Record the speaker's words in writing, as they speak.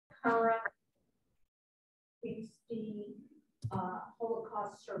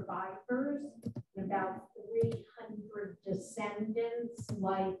Holocaust survivors, about 300 descendants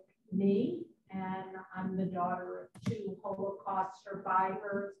like me, and I'm the daughter of 2 Holocaust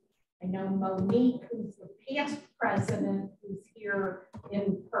survivors. I know Monique, who's the past president, who's here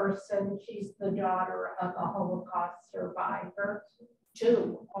in person. She's the daughter of a Holocaust survivor.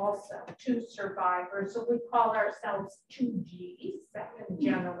 2 survivors. So we call ourselves 2Gs, second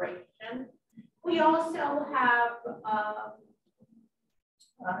generation. We also have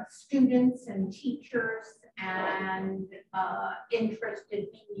students and teachers and interested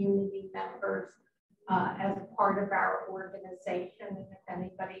community members as part of our organization. And if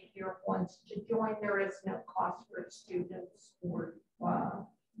anybody here wants to join, there is no cost for students or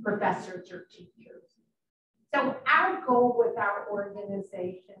professors or teachers. So our goal with our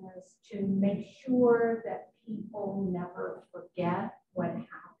organization is to make sure that people never forget what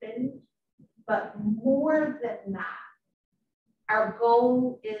happened. But more than that, our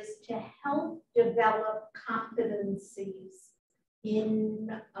goal is to help develop competencies in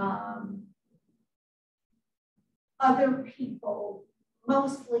other people,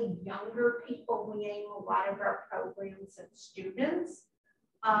 mostly younger people. We aim a lot of our programs at students.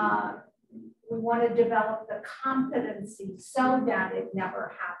 We want to develop the competency so that it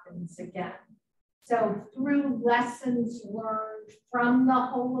never happens again. So through lessons learned from the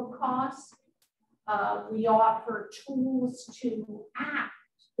Holocaust, we offer tools to act,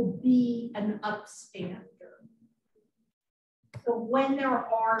 to be an upstander. So when there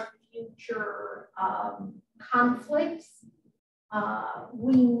are future conflicts,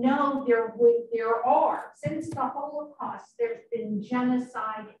 we know there are. Since the Holocaust, there's been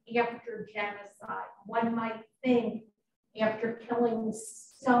genocide after genocide. One might think after killing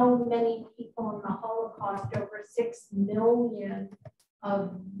so many people in the Holocaust, over 6 million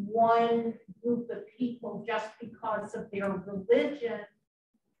of one group of people just because of their religion,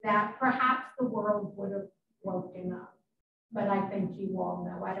 that perhaps the world would have woken up. But I think you all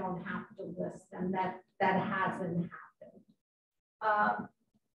know, I don't have to list them, that hasn't happened.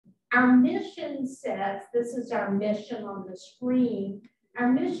 Our mission says, this is our mission on the screen,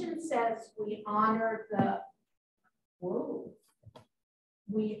 our mission says we honor the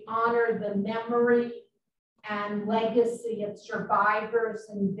memory and legacy of survivors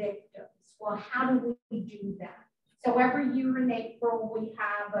and victims. Well, how do we do that? So every year in April, we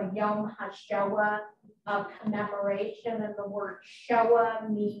have a Yom HaShoah commemoration, and the word Shoah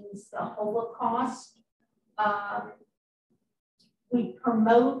means the Holocaust. We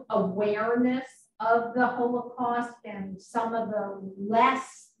promote awareness of the Holocaust and some of the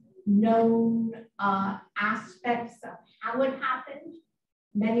less known aspects of how it happened.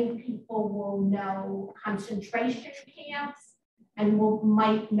 Many people will know concentration camps and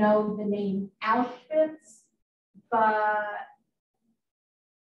might know the name Auschwitz, but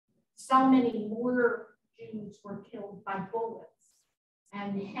so many more Jews were killed by bullets.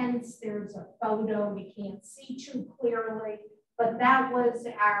 And hence there's a photo we can't see too clearly, but that was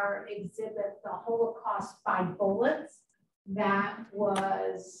our exhibit, The Holocaust by Bullets, that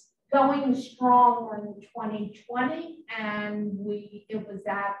was going strong in 2020, and it was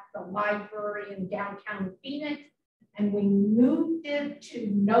at the library in downtown Phoenix, and we moved it to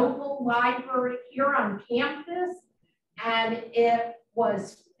Noble Library here on campus, and it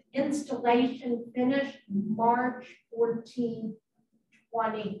was installation finished March 14,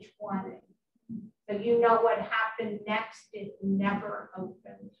 2020. So you know what happened next, it never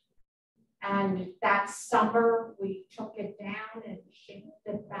opened. And that summer, we took it down and shipped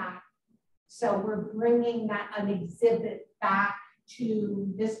it back. So we're bringing an exhibit back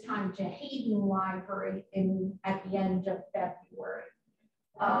to, this time to Hayden Library at the end of February.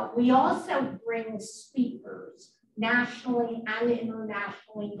 We also bring speakers, nationally and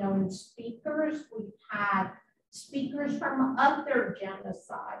internationally known speakers. We've had speakers from other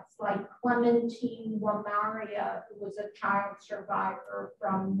genocides, like Clementine Wamaria, who was a child survivor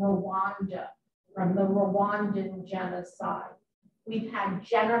from Rwanda, from the Rwandan genocide. We've had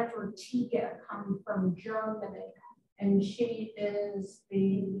Jennifer Tiga come from Germany, and she is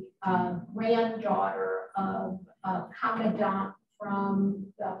the granddaughter of a commandant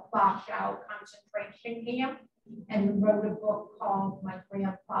from the Dachau concentration camp, and wrote a book called My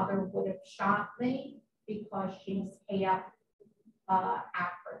Grandfather Would Have Shot Me, because she's half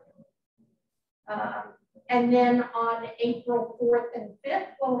African. And then on April 4th and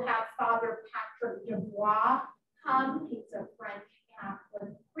 5th, we'll have Father Patrick Dubois come. He's a French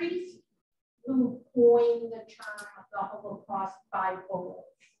Catholic priest who coined the term of the Holocaust by bullets.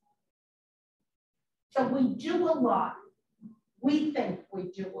 So we do a lot. We think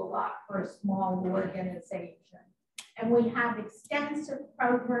we do a lot for a small organization. And we have extensive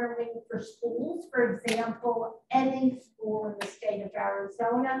programming for schools. For example, any school in the state of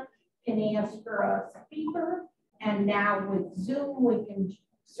Arizona can ask for a speaker. And now with Zoom, we can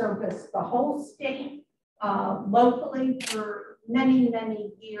service the whole state. Locally, for many,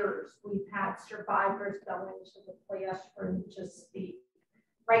 many years, we've had survivors go into the classroom to speak.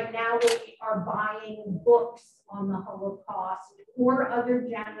 Right now, we are buying books on the Holocaust or other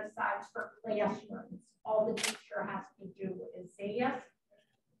genocides for classrooms. All the teacher has to do is ask.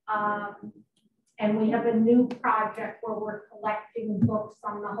 And we have a new project where we're collecting books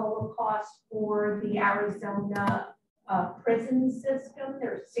on the Holocaust for the Arizona prison system.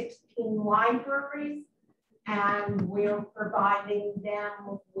 There's 16 libraries, and we're providing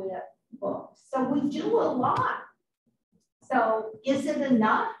them with books. So we do a lot. So is it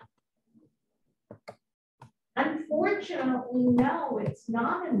enough? Unfortunately, no, it's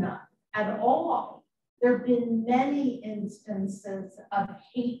not enough at all. There have been many instances of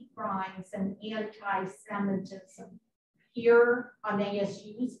hate crimes and anti-Semitism here on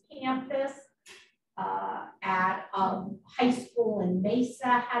ASU's campus, at high school in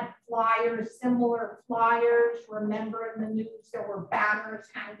Mesa had flyers, similar flyers. Remember in the news, there were banners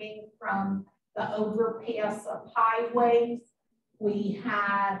hanging from the overpass of highways. We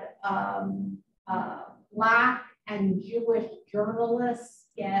had Black and Jewish journalists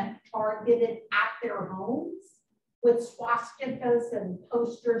get targeted at their homes with swastikas and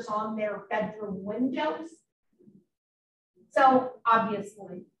posters on their bedroom windows. So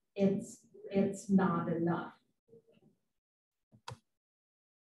obviously it's not enough.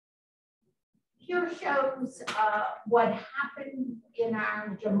 Here shows what happened in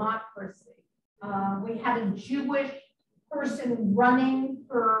our democracy. We had a Jewish person running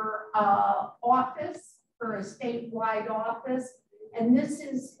for office, for a statewide office. And this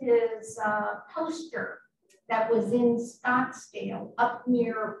is his poster that was in Scottsdale, up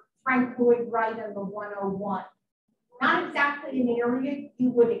near Frank Lloyd Wright and the 101. Not exactly an area you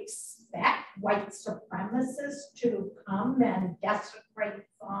would expect white supremacists to come and desecrate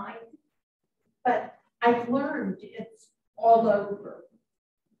signs, but I've learned it's all over.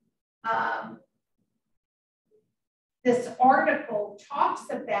 This article talks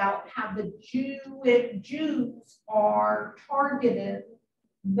about how the Jews are targeted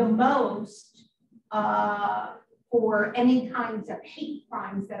the most for any kinds of hate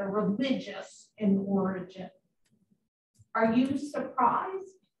crimes that are religious in origin. Are you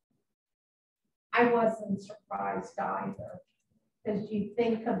surprised? I wasn't surprised either, because you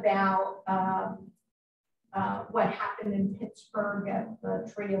think about what happened in Pittsburgh at the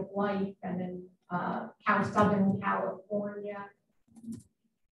Tree of Life and in Southern California.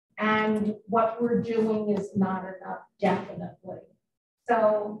 And what we're doing is not enough, definitely.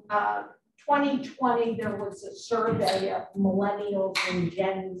 So 2020, there was a survey of millennials and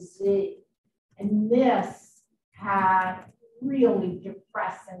Gen Z, and this had really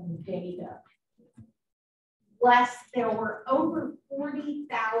depressing data. There were over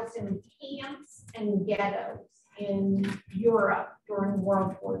 40,000 camps and ghettos in Europe during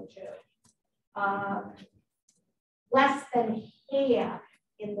World War II. Less than half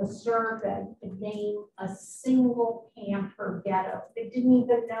in the survey could name a single camp or ghetto. They didn't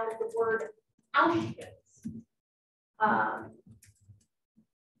even know the word Auschwitz.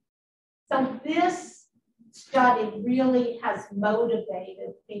 So this study really has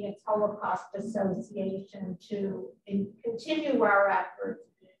motivated Phoenix Holocaust Association to continue our efforts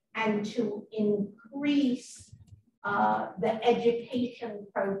and to increase the education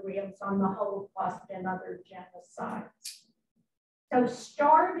programs on the Holocaust and other genocides. So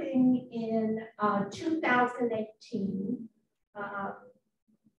starting in 2018,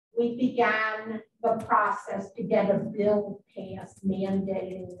 we began the process to get a bill passed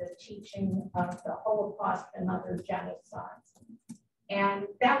mandating the teaching of the Holocaust and other genocides. And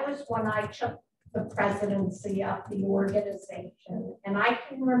that was when I took the presidency of the organization. And I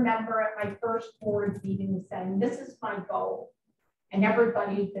can remember at my first board meeting saying, this is my goal. And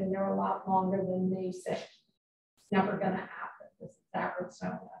everybody who's been there a lot longer than me said, it's never gonna happen. This is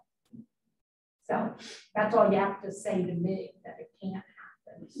Arizona. So that's all you have to say to me, that it can't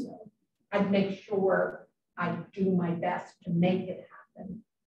happen. So I'd make sure I do my best to make it happen.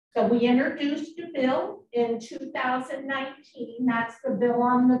 So we introduced a bill in 2019. That's the bill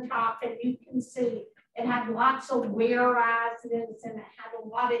on the top, and you can see it had lots of whereases and it had a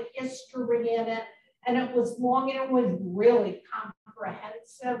lot of history in it, and it was long and it was really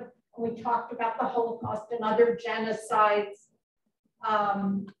comprehensive. We talked about the Holocaust and other genocides.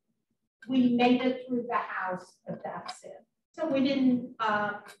 We made it through the House, but that's it. So we didn't,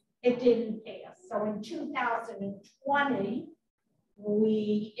 it didn't pass. So in 2020,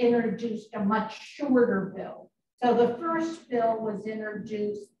 we introduced a much shorter bill. So the first bill was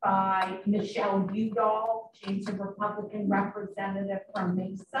introduced by Michelle Udall. She's a Republican representative from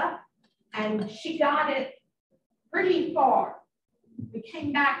Mesa, and she got it pretty far. We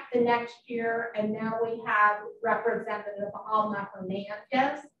came back the next year, and now we have Representative Alma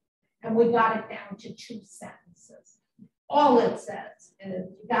Hernandez, and we got it down to 2 sentences. All it says is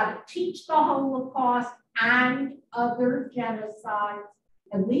you got to teach the Holocaust and other genocides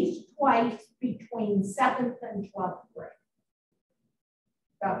at least twice between 7th and 12th grade.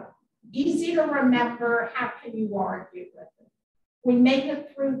 So easy to remember. How can you argue with it? We make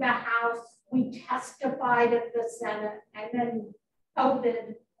it through the House. We testified at the Senate, and then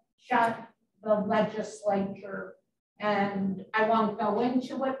COVID shut the legislature, and I won't go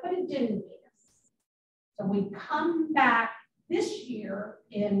into it, but it didn't pass. So we come back this year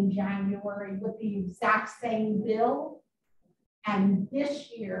in January with the exact same bill. And this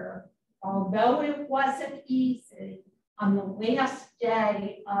year, although it wasn't easy, on the last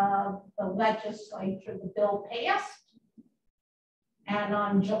day of the legislature, the bill passed. And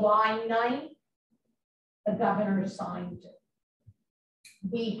on July 9th, the governor signed it.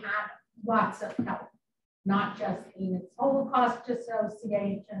 We had lots of help, not just the Holocaust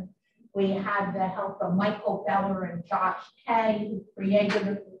Association. We had the help of Michael Beller and Josh Kay, who created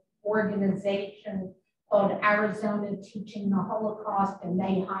an organization called Arizona Teaching the Holocaust, and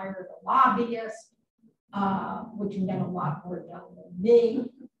they hired a lobbyist, which meant a lot more done than me,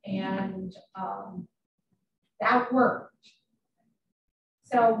 and that worked.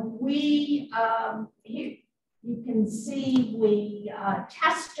 So we, you can see we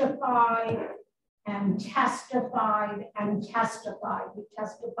testified and testified and testified. We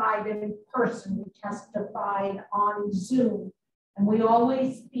testified in person, we testified on Zoom, and we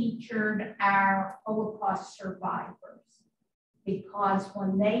always featured our Holocaust survivors, because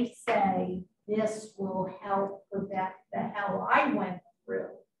when they say this will help prevent the hell I went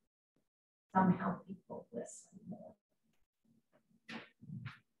through, somehow people listen more.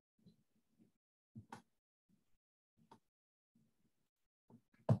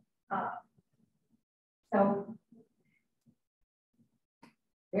 So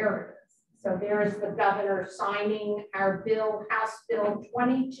there it is. So there is the governor signing our bill, House Bill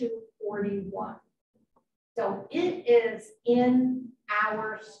 2241. So it is in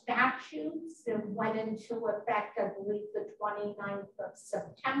our statutes. It went into effect, I believe, the 29th of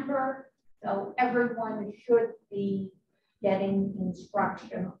September. So everyone should be getting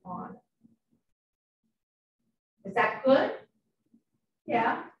instruction on it. Is that good?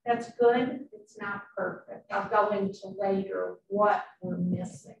 Yeah, that's good. It's not perfect. I'll go into later what we're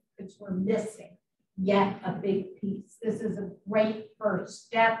missing, because we're missing yet a big piece. This is a great first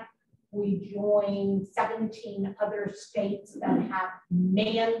step. We joined 17 other states that have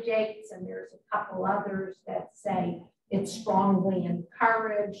mandates, and there's a couple others that say it's strongly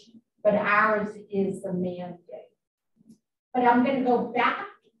encouraged, but ours is the mandate. But I'm going to go back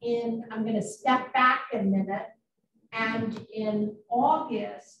in, I'm going to step back a minute, and in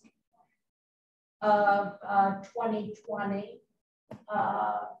August of 2020,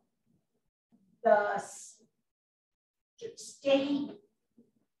 the state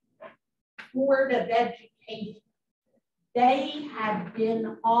Board of Education, they had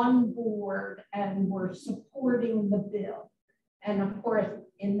been on board and were supporting the bill. And of course,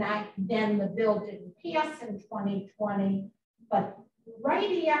 in that, then the bill didn't pass in 2020, but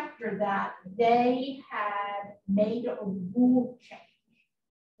right after that, they had made a rule change,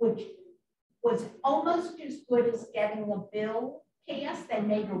 which was almost as good as getting a bill passed. They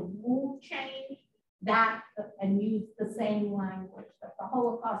made a rule change that and used the same language, that the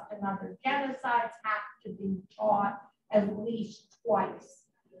Holocaust and other genocides have to be taught at least twice.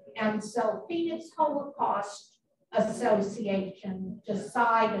 And so Phoenix Holocaust Association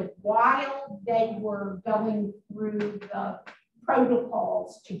decided, while they were going through the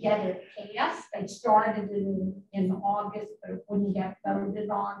protocols to get it passed, they started it in August, but it wouldn't get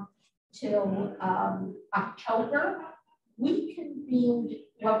voted on till October. We convened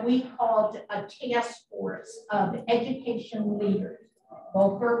what we called a task force of education leaders.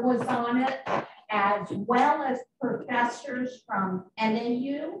 Volker was on it, as well as professors from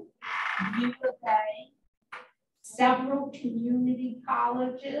NAU, U of A, several community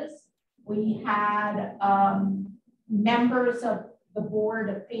colleges. We had members of the board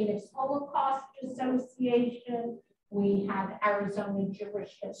of Phoenix Holocaust Association. We had Arizona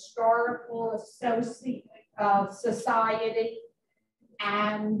Jewish Historical Society.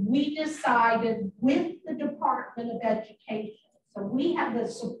 And we decided with the Department of Education, so we have the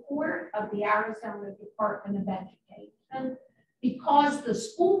support of the Arizona Department of Education because the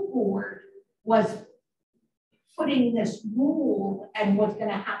school board was putting this rule and was going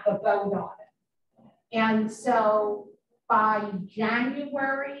to have a vote on it. And so by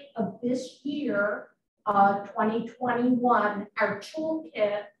January of this year, 2021, our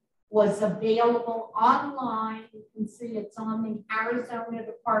toolkit was available online. You can see it's on the Arizona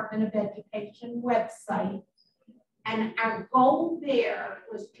Department of Education website. And our goal there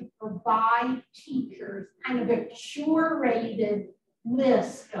was to provide teachers kind of a curated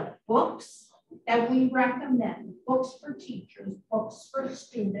list of books that we recommend, books for teachers, books for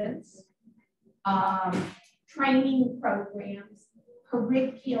students, training programs,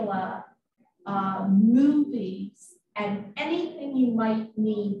 curricula, movies, and anything you might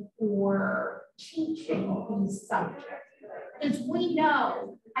need for teaching these subjects. Because we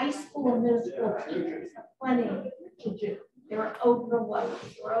know high school and middle school teachers have plenty to do. They're overloaded,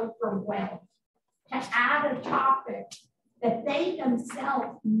 they're overwhelmed. To add a topic that they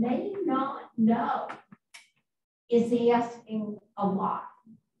themselves may not know is asking a lot.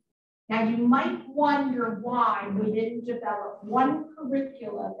 Now, you might wonder why we didn't develop one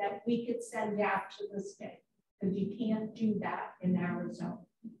curricula that we could send out to the state, because you can't do that in Arizona.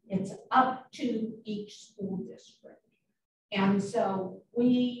 It's up to each school district. And so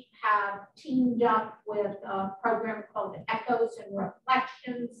we have teamed up with a program called Echoes and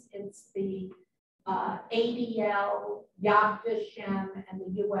Reflections. It's the ADL, Yad Vashem, and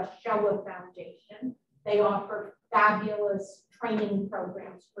the U.S. Shoah Foundation. They offer fabulous training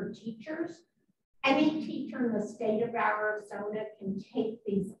programs for teachers. Any teacher in the state of Arizona can take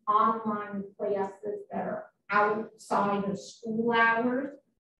these online classes that are outside of school hours.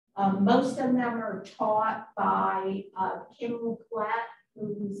 Most of them are taught by Kim Klett,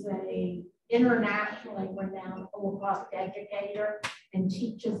 who's an internationally renowned Holocaust educator and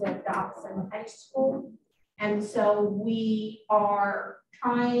teaches at Dobson High School. And so we are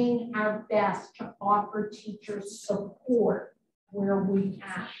trying our best to offer teachers support where we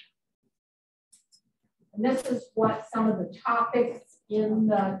can. And this is what some of the topics in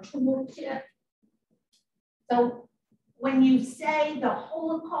the toolkit. So when you say the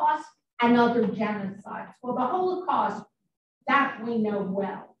Holocaust and other genocides, well, the Holocaust, that we know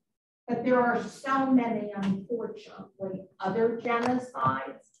well, but there are so many, unfortunately, other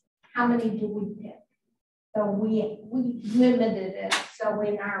genocides. How many do we pick? So we limited it. So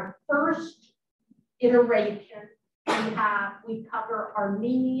in our first iteration, we cover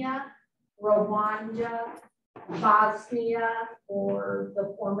Armenia, Rwanda, Bosnia, or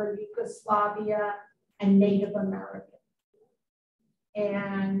the former Yugoslavia, and Native American.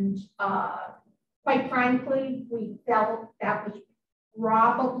 And quite frankly, we felt that was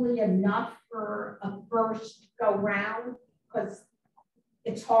probably enough for a first go round, because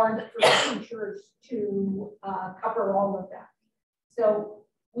it's hard for teachers to cover all of that. So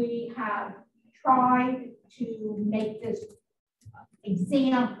we have tried to make this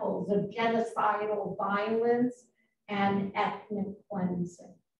examples of genocidal violence and ethnic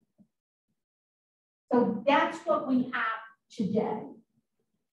cleansing. So that's what we have today.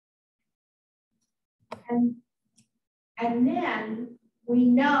 And then we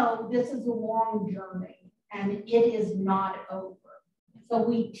know this is a long journey and it is not over. So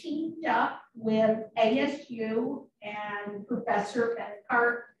we teamed up with ASU and Professor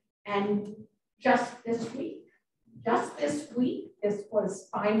Benkart, and just this week, this was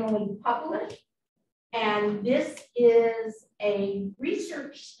finally published. And this is a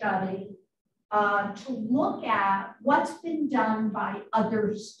research study to look at what's been done by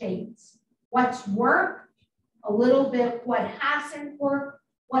other states, what's worked, a little bit what hasn't worked,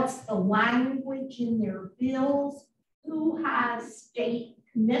 what's the language in their bills, who has state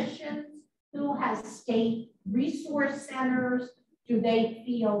commissions, who has state resource centers, do they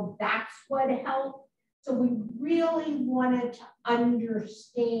feel that's what helped? So we really wanted to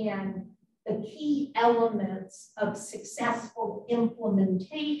understand the key elements of successful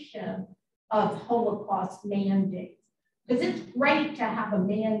implementation of Holocaust mandates. Because it's great to have a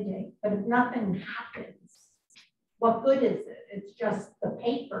mandate, but if nothing happens, what good is it? It's just the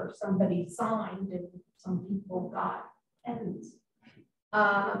paper somebody signed and some people got pens.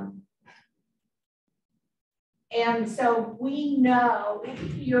 And so we know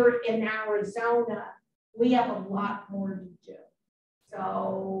here in Arizona, we have a lot more to do.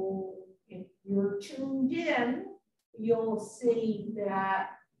 So if you're tuned in, you'll see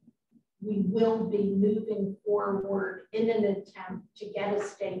that we will be moving forward in an attempt to get a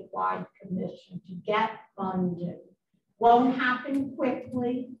statewide commission, to get funded. Won't happen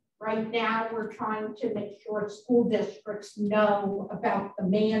quickly, Right now, we're trying to make sure school districts know about the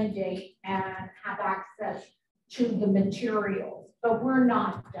mandate and have access to the materials, but we're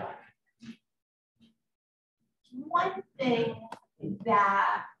not done. One thing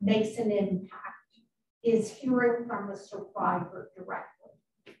that makes an impact is hearing from a survivor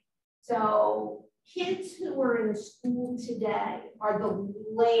directly. So kids who are in school today are the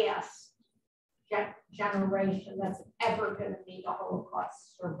last generation that's ever going to meet a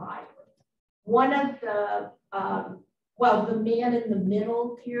Holocaust survivor. One of the, well, the man in the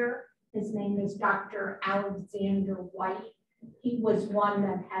middle here, his name is Dr. Alexander White. He was one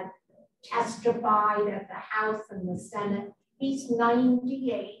that had testified at the House and the Senate. He's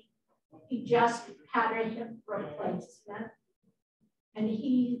 98. He just had a hip replacement. And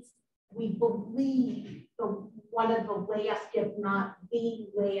he's, we believe, one of the last, if not the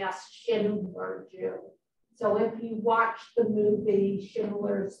last, Schindler Jew. So if you watch the movie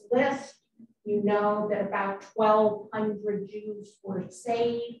Schindler's List, you know that about 1,200 Jews were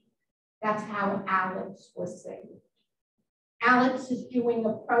saved. That's how Alex was saved. Alex is doing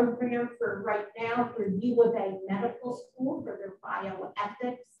a program for right now for U of A Medical School for their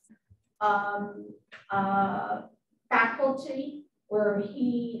bioethics faculty, where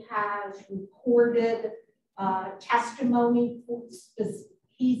he has recorded testimony.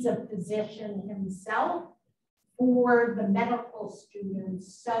 He's a physician himself for the medical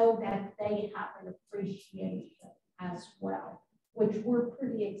students so that they have an appreciation as well, which we're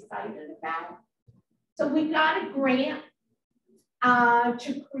pretty excited about. So we got a grant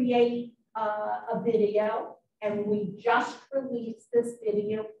to create a video, and we just released this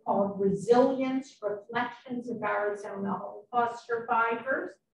video called Resilience, Reflections of Arizona Holocaust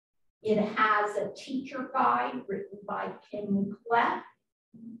Survivors. It has a teacher guide written by Kim Kleff.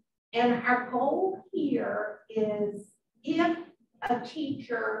 And our goal here is if a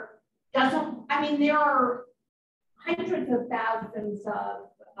teacher doesn't, I mean, there are hundreds of thousands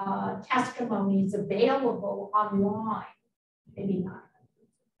of testimonies available online, maybe not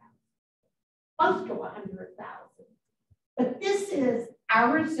close to 100,000. But this is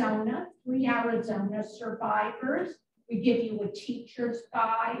Arizona, 3 Arizona survivors. We give you a teacher's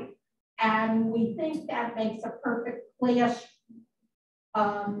guide, and we think that makes a perfect class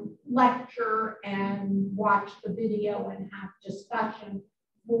lecture and watch the video and have discussion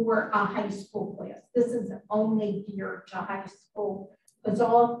for a high school class. This is only geared to high school because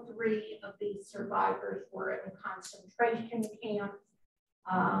all 3 of these survivors were in concentration camps.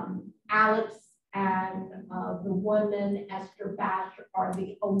 Alex and the woman, Esther Bash, are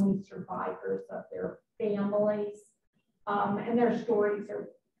the only survivors of their families. And their stories are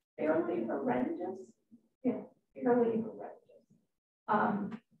fairly horrendous. Yeah, fairly horrendous.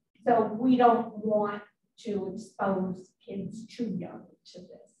 So we don't want to expose kids too young to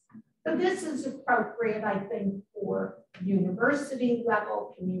this. So this is appropriate, I think, for university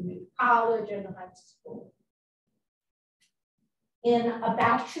level, community college, and high school. In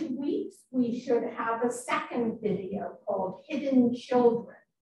about 2 weeks, we should have a second video called Hidden Children,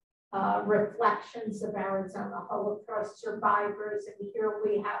 Reflections of Arizona Holocaust Survivors. And here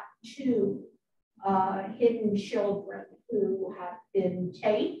we have 2 hidden children who have been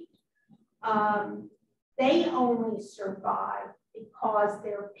taped. They only survived because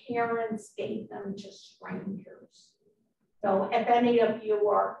their parents gave them to strangers. So if any of you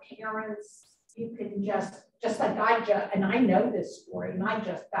are parents, you can just like and I know this story, and I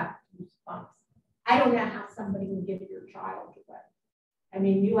just got goosebumps. I don't know how somebody can give your child away. I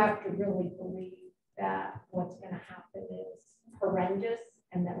mean, you have to really believe that what's going to happen is horrendous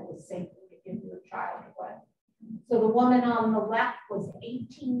and that it was safe to give your child away. So the woman on the left was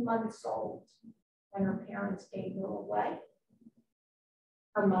 18 months old when her parents gave her away.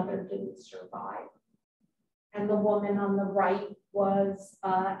 Her mother didn't survive. And the woman on the right was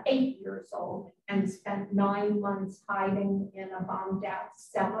 8 years old and spent 9 months hiding in a bombed out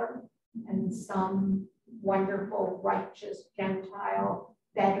cellar, and some wonderful righteous Gentile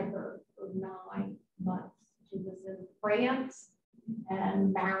fed her for 9 months. She was in France,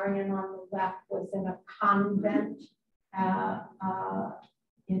 and Marion on the left was in a convent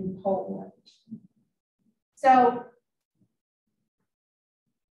in Poland. So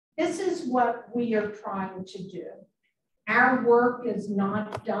this is what we are trying to do. Our work is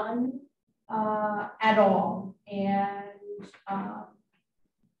not done at all. And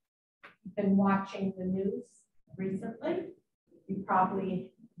you've been watching the news recently. You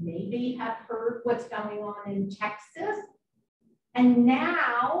probably maybe have heard what's going on in Texas. And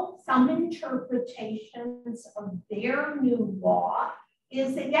now some interpretations of their new law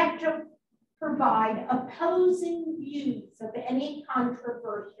is that you have to provide opposing views of any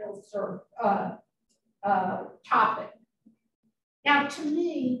controversial topic. Now, to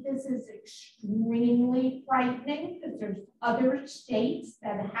me, this is extremely frightening because there's other states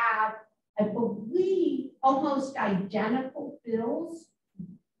that have, I believe, almost identical bills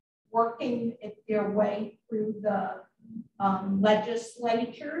working their way through the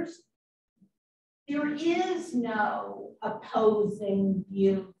legislatures. There is no opposing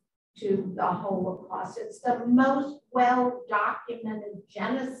view to the Holocaust. It's the most well-documented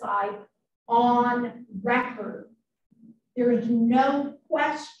genocide on record. There is no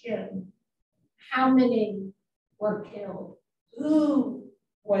question how many were killed, who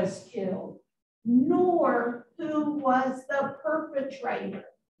was killed, nor who was the perpetrator.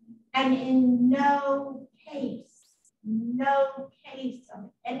 And in no case of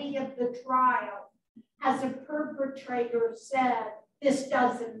any of the trials has a perpetrator said, this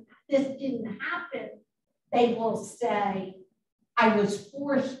didn't happen. They will say, I was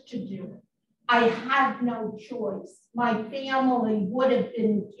forced to do it. I had no choice. My family would have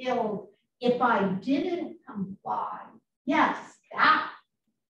been killed if I didn't comply. Yes, that,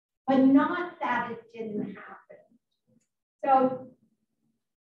 but not that it didn't happen. So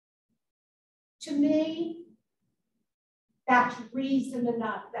to me, that's reason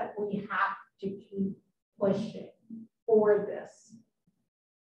enough that we have to keep pushing for this,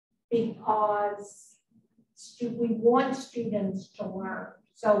 because we want students to learn.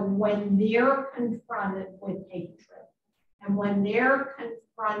 So when they're confronted with hatred and when they're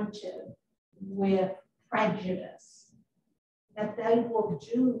confronted with prejudice, that they will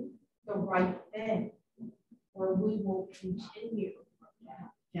do the right thing, or we will continue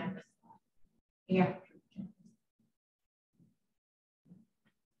genocide after genocide.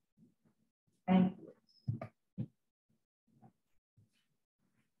 Thank you.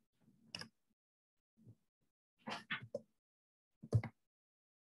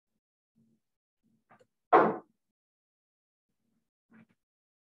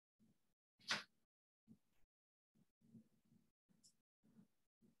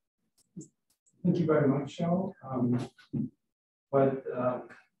 Thank you very much, Sheryl.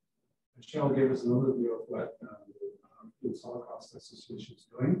 Sheryl gave us an overview of what the Holocaust Association is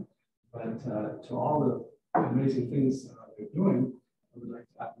doing, but to all the amazing things they're doing, I would like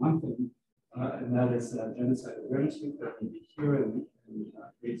to add one thing, and that is Genocide Awareness Week that will be here in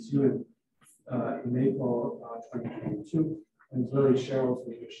Grade 2 in April 2022. And it's really Sheryl's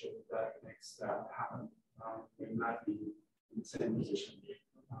leadership that makes that happen. We may not be in the same position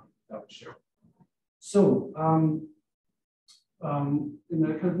without Sheryl. So, in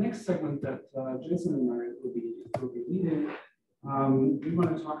the kind of next segment that Jason and I will be leading, we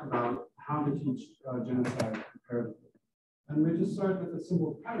want to talk about how to teach genocide comparatively. And we just start with a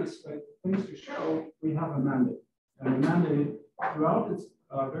simple premise, but thanks to Sheryl, we have a mandate. And the mandate, throughout its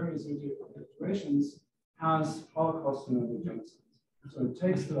various iterations, has Holocaust and other genocides. So it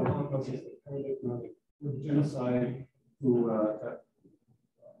takes the Holocaust as the paradigmatic with genocide,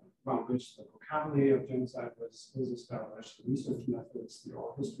 around which the vocabulary of genocide was established, the research methods, the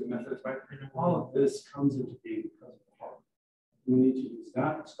oral history methods, right? All of this comes into being because of the Holocaust. We need to use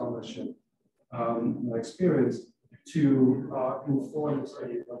that scholarship experience to inform the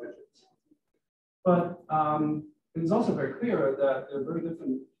study of origins. But it is also very clear that there are very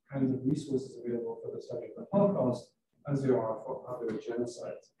different kinds of resources available for the study of the Holocaust as there are for other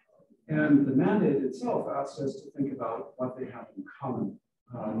genocides. And the mandate itself asks us to think about what they have in common.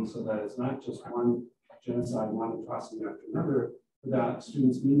 So that it's not just one genocide, one atrocity after another, but that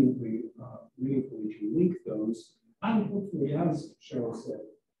students meaningfully can link those, and hopefully, as Sheryl said,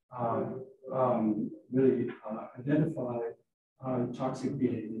 really identify toxic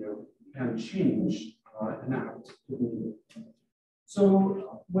behavior and change and act if needed.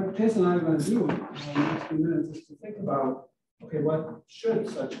 So what Jason and I are going to do in the next few minutes is to think about, okay, what should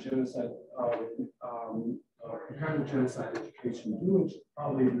such genocide comparative genocide education do? It should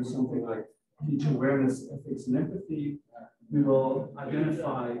probably do something like teach awareness, ethics, and empathy. We will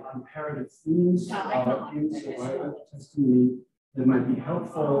identify comparative themes in survivor testimony that might be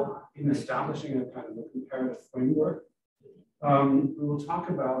helpful in establishing a kind of a comparative framework. We will talk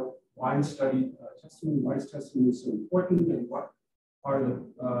about why study testimony, why is testimony so important, and what are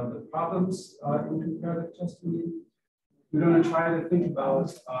the problems in comparative testimony. We're going to try to think about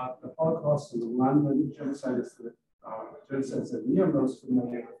the Holocaust and the Rwandan genocides that we are most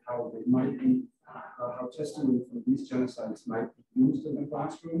familiar with, how they might be, how testimony from these genocides might be used in the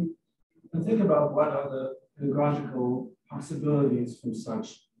classroom, and think about what are the pedagogical possibilities from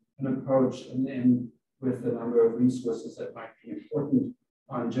such an approach, and then with the number of resources that might be important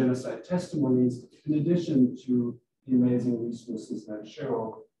on genocide testimonies, in addition to the amazing resources that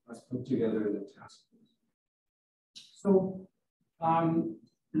Sheryl has put together in the task force. So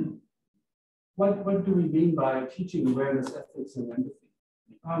what do we mean by teaching awareness, ethics, and empathy?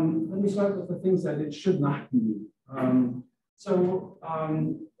 Let me start with the things that it should not mean.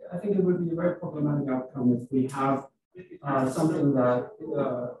 I think it would be a very problematic outcome if we have something that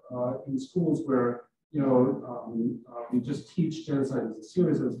in schools where we just teach genocide as a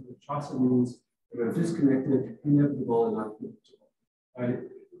series of atrocities that are disconnected, inevitable, and unpredictable. Right?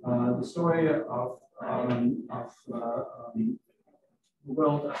 The story of the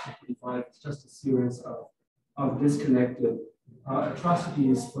world after 45 is just a series of disconnected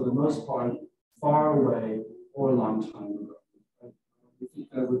atrocities, for the most part, far away or a long time ago. We think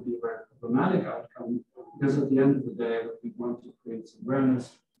that would be a very problematic outcome, because at the end of the day, we want to create some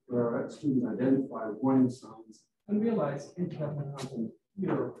awareness where students identify warning signs and realize it can happen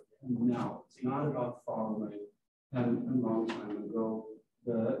here and now. It's not about far away and a long time ago.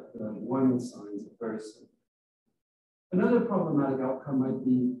 The warning signs are very simple. Another problematic outcome might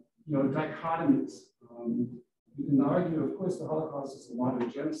be, dichotomies. You can argue, of course, the Holocaust is a modern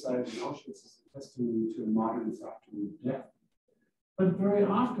genocide, and Auschwitz is a testimony to a modern afternoon death. But very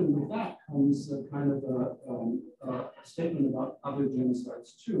often with that comes a kind of a statement about other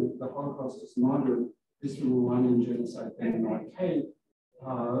genocides too. The Holocaust is modern, is the Rwandan genocide an archaic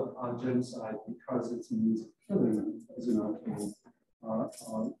genocide because it's a means of killing as an archaic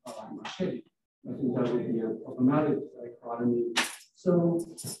machete. I think that would be a problematic dichotomy. So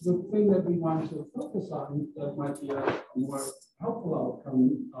the thing that we want to focus on that might be a more helpful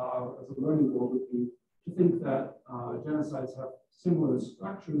outcome as a learning goal would be to think that genocides have similar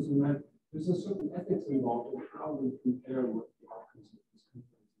structures and that there's a certain ethics involved in how we compare what the outcomes of these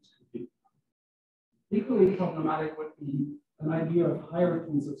conferences could be. Equally problematic would be an idea of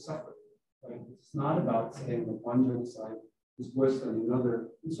hierarchies of suffering. Right? It's not about saying that one genocide is worse than another,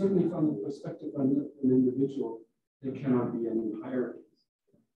 and certainly from the perspective of an individual, there cannot be any hierarchies.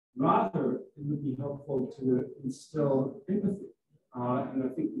 Rather, it would be helpful to instill empathy, and I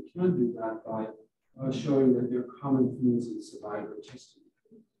think we can do that by showing that there are common themes in survivor testimony.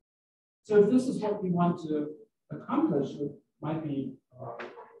 So if this is what we want to accomplish, it might be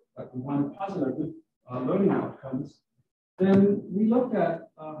that we want to positive good learning outcomes, then we looked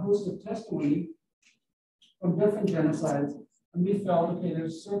at a host of testimony from different genocides, and we felt, okay,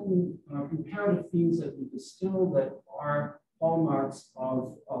 there's certain comparative themes that we distill that are hallmarks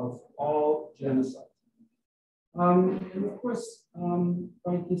of all genocides. And of course,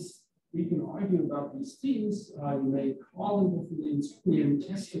 like this, we can argue about these themes. You may call them different names. In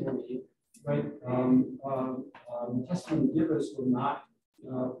testimony, right? Testimony givers will not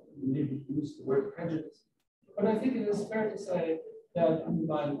maybe use the word prejudice. But I think it is fair to say that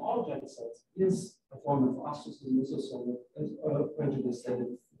underlying all genocides is a form of ostracism, is also a prejudice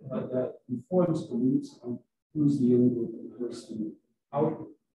that informs beliefs on who's the in-group and who's the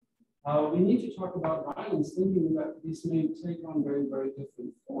out-group. We need to talk about violence, thinking that these may take on very, very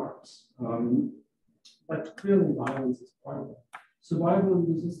different forms. But clearly violence is part of it. Survival and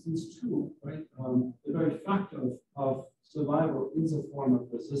resistance too, right? The very fact of survival is a form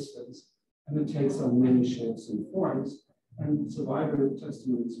of resistance, and it takes on many shapes and forms. And survivor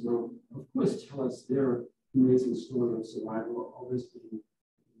testimonies will, of course, tell us their amazing story of survival, always being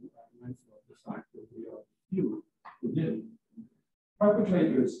mindful of the fact that we are few who did.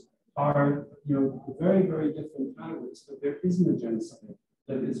 Perpetrators are, very, very different categories, but there isn't a genocide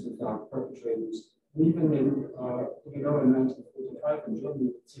that is without perpetrators. And even in, in 1945 in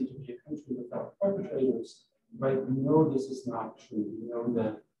Germany, it seemed to be a country without perpetrators, right? We know this is not true. We know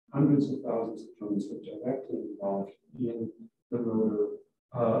that hundreds of thousands of Germans were directly involved in the murder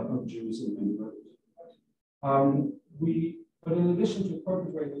of Jews and many others. But in addition to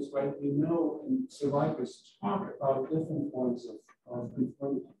perpetrators, right, we know and survivors talk about different forms of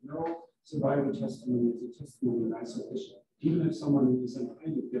conformity. No survivor testimony is a testimony in isolation. Even if someone is in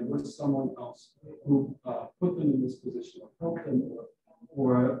hiding, there was someone else who put them in this position, or helped them,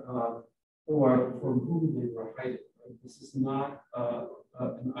 or from whom they were hiding. Right? This is not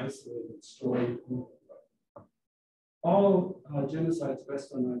an isolated story. All genocides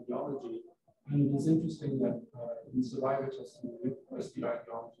rest on ideology, and it is interesting that in survivor testimony, of course, the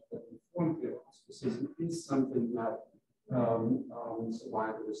ideology that informed their ostracism is something that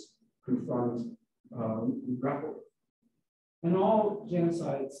survivors confront and grapple with. And all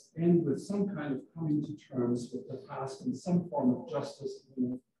genocides end with some kind of coming to terms with the past and some form of justice.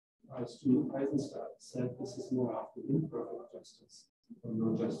 Student Eisenstadt said this is more often imperfect justice or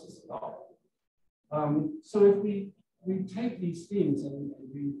no justice at all. So if we we take these themes and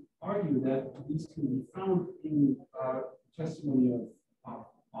we argue that these can be found in testimony of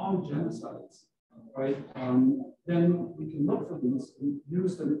all genocides, right? Then we can look for these and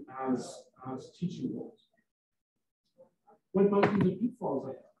use them as teaching goals. What might be the pitfalls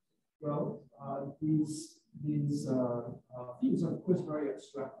of that? Well, these themes are, of course, very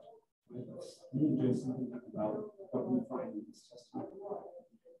abstract. Right? That's really just something about what we find in this testimony.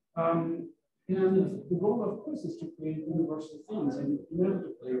 And the goal, of course, is to create universal themes, and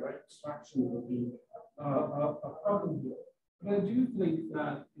inevitably, right, abstraction will be a problem here. But I do think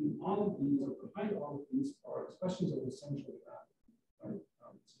that in all of these, or behind all of these, are expressions of essential value. Right?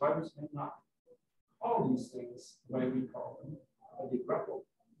 Survivors may not call these things the way we call them, but they grapple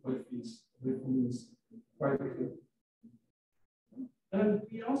with these privately. And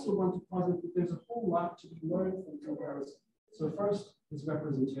we also want to posit that there's a whole lot to be learned from comparison. So first is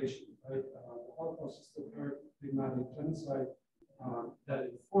representation, right? The Holocaust is the paradigmatic genocide that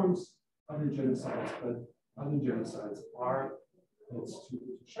informs other genocides, but other genocides are, it's to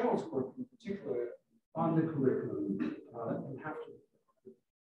Sheryl's work in particular, on the curriculum and have to.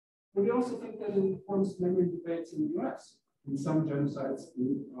 But we also think that it informs memory debates in the US. In some genocides,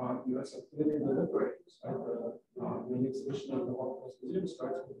 the US are clearly deliberate. Right? The main exhibition of the Holocaust Museum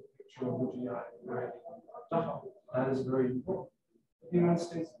starts with a picture of the GI wearing Dachau. That is very important. The United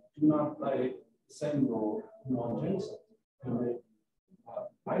States do not play the same role in all genocides. And they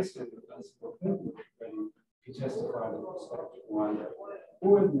bystander does for Clinton to testify with respect to Rwanda.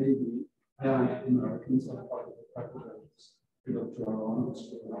 Or it may be that Americans are part of the perpetrators. We look to our own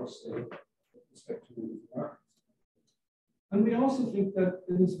history and our state with respect to Native Americans. And we also think that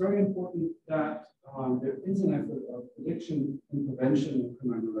it is very important that there is an effort of prediction and prevention and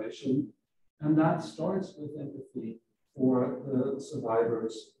commemoration, and that starts with empathy for the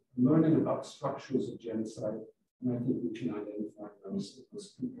survivors, learning about structures of genocide, and I think we can identify those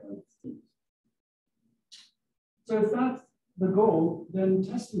comparative themes. So if that's the goal, then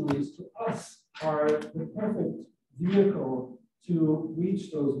testimonies to us are the perfect vehicle to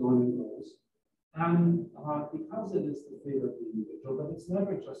reach those learning goals. And because it is the fate of the individual, but it's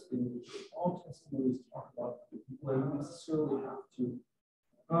never just the individual. All testimonies talk about the people, and you necessarily have to.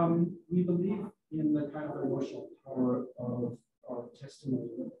 We believe in the kind of emotional power of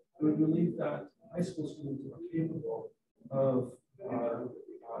testimony. We believe that high school students are capable of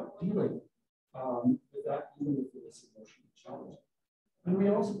dealing with that, even if it is emotionally challenging. And we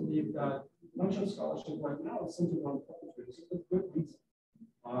also believe that much of scholarship right now is centered on perpetrators for good reason.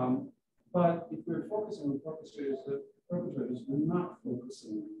 But if we're focusing on perpetrators, we're not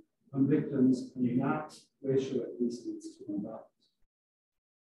focusing on victims, and that ratio at least needs to be balanced.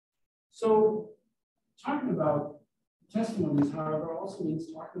 So talking about testimonies, however, also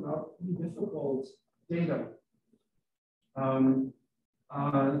means talking about pretty difficult data.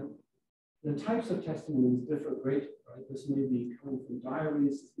 The types of testimonies differ greatly, right? This may be coming from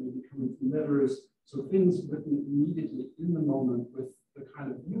diaries, this may be coming from letters, so things written immediately in the moment with the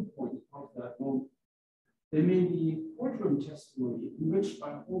kind of viewpoint of that moment. They may be courtroom testimony enriched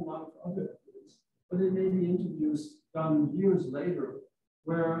by a whole lot of other evidence, but it may be interviews done years later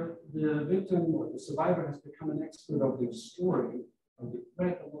where the victim or the survivor has become an expert of their story, and they've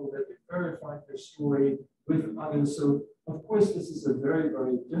read a little bit, they've verified their story with others. So of course, this is a very,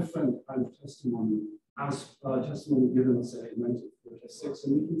 very different kind of testimony as testimony given, say, in 1946.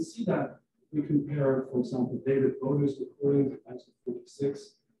 And we can see that we compare, for example, David Boder's recordings of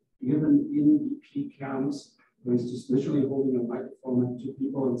 1946, given in EP camps, where he's just literally holding a microphone to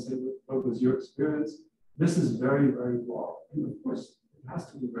people and saying, what was your experience? This is very, very raw. And of course, it has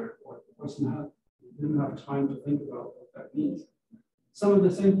to be very raw. The person didn't have time to think about what that means. Some of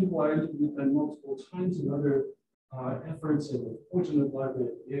the same people I interviewed then multiple times in other efforts of the Fortunate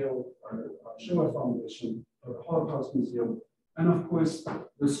Library at Yale, or Sheryl Foundation, or the Holocaust Museum. And of course,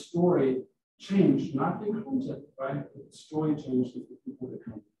 the story changed, not the content, right? But the story changed as the people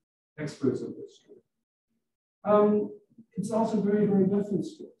become experts of this story. It's also very, very different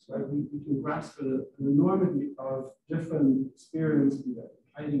stories, right? We can grasp an enormity of different experiences,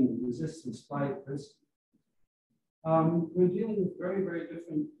 hiding, resistance, flight, risk. We're dealing with very, very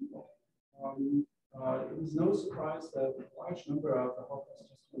different people. It is no surprise that a large number of the Holocaust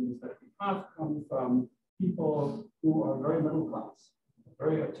testimonies that we have come from people who are very middle class,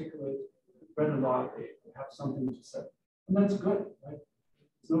 very articulate, read a lot, they have something to say. And that's good, right?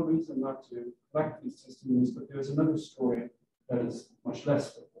 There's no reason not to collect these testimonies, but there's another story that is much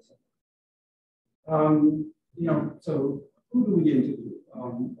less representative. So who do we interview?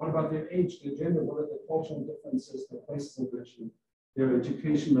 What about their age, their gender? What are the cultural differences, their places of origin, their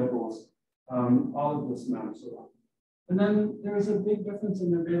education levels? All of this matters a lot. And then there is a big difference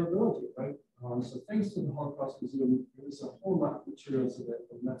in availability, right? So thanks to the Holocaust Museum, there is a whole lot of materials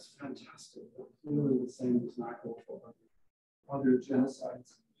available, and that's fantastic. But clearly the same is not going for other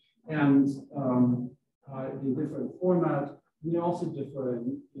genocides. And in different format, they also differ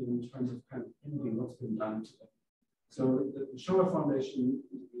in terms of kind of ending what's been done to them. So the Shoah Foundation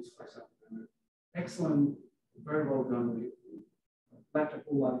is, for example, excellent, very well done. They met a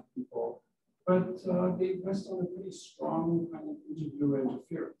whole lot of people, but they rest on a pretty strong kind of interviewer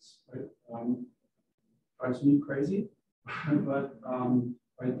interference, right? Drives me crazy, but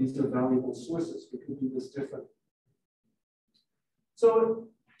right, these are valuable sources. We can do this differently. So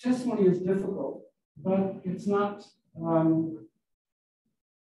testimony is difficult, but it's not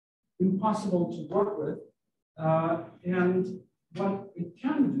impossible to work with. And what it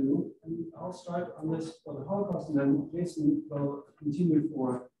can do, and I'll start on this for the Holocaust, and then Jason will continue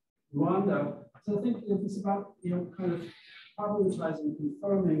for Rwanda. So I think it's about, kind of problematizing,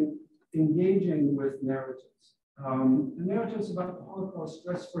 confirming, engaging with narratives. The narratives about the Holocaust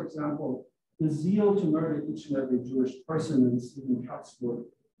stress, for example, the zeal to murder each and every Jewish person in Stephen Katz's work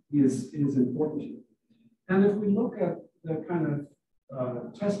is important here. And if we look at the kind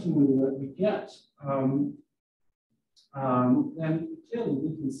of testimony that we get, then clearly we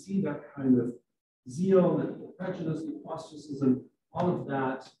can see that kind of zeal, the prejudice, the ostracism, all of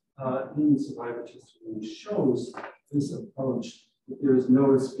that in survivor testimony shows this approach that there is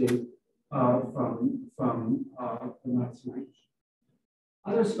no escape from the Nazi regime.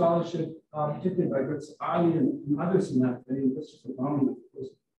 Other scholarship, particularly by Götz Ali and others in that vein, Christopher Baumann, of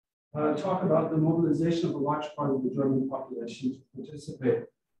course, talk about the mobilization of a large part of the German population to participate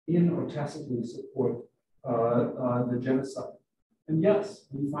in or tacitly support the genocide. And yes,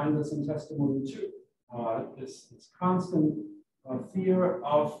 we find this in testimony too. This constant fear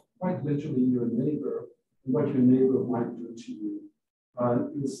of quite literally your neighbor and what your neighbor might do to you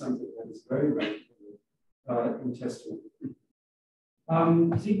is something that is very regular in testimony.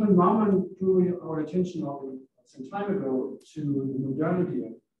 Sigmund Baumann drew our attention some time ago to the modernity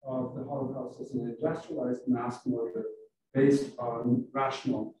of the Holocaust as an industrialized mass murder based on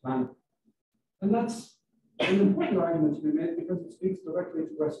rational planning. And that's an important argument to be made because it speaks directly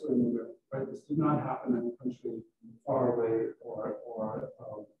to Western Europe, right? This did not happen in a country far away, or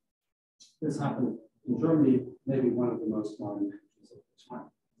this happened in Germany, maybe one of the most modern countries of the time.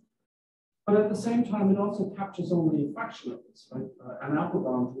 But at the same time, it also captures only a fraction of this, right? And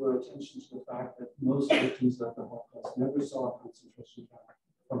Applebaum drew attention to the fact that most victims of the Holocaust never saw a concentration camp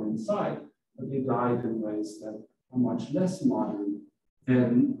from inside, but they died in ways that are much less modern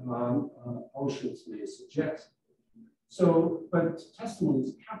than Auschwitz may suggest. So, but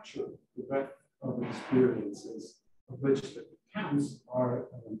testimonies capture the breadth of experiences, of which the camps are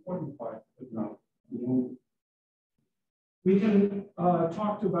an important part, but not the only. We can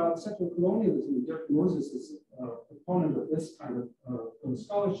talk about secular colonialism. Dirk Moses is a proponent of this kind of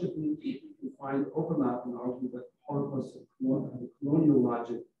scholarship, and indeed we can find overlap and argue that the Holocaust had a colonial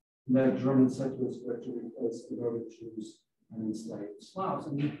logic led German settlers were to replace converted Jews and enslaved Slavs.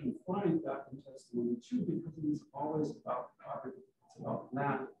 And we can find that in testimony too, because it is always about property. It's about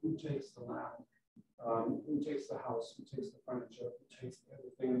land. Who takes the land? Who takes the house? Who takes the furniture? Who takes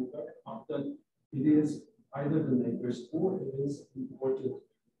everything? And very often it is either the neighbors or it is imported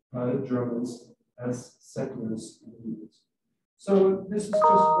Germans as settlers and leaders. So this is just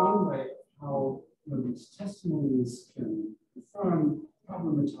one way how these testimonies can confirm,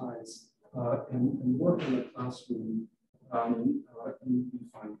 problematize, and work in the classroom. And we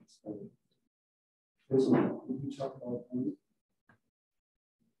find this. So, would you talk about that?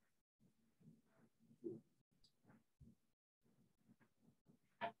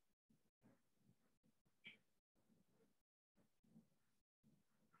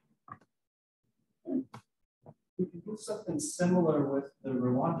 We can do something similar with the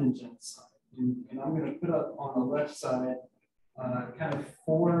Rwandan genocide. And I'm going to put up on the left side kind of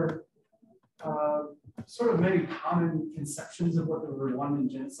four sort of maybe common conceptions of what the Rwandan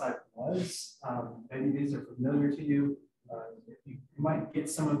genocide was. Maybe these are familiar to you. You might get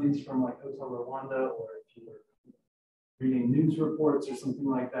some of these from like Hotel Rwanda, or if you were reading news reports or something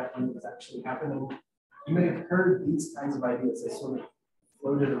like that when it was actually happening. You may have heard these kinds of ideas. They sort of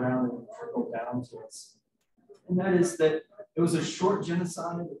floated around and trickled down to us. And that is that it was a short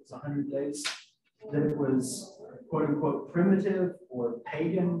genocide. It was 100 days. That it was quote unquote primitive or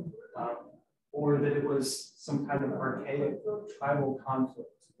pagan, or that it was some kind of archaic tribal conflict.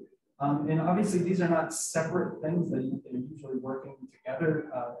 And obviously these are not separate things. They're usually working together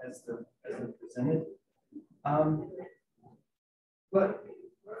as they're presented. But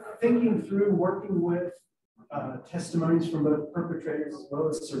thinking through, working with testimonies from both perpetrators as well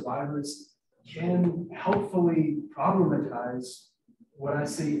as survivors can helpfully problematize what I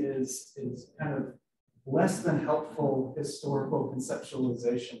see is kind of less than helpful historical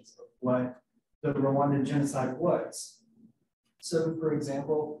conceptualizations of what the Rwandan genocide was. So, for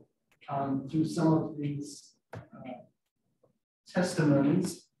example, through some of these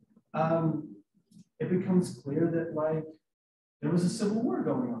testimonies, it becomes clear that there was a civil war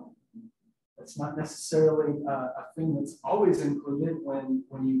going on. It's not necessarily a thing that's always included when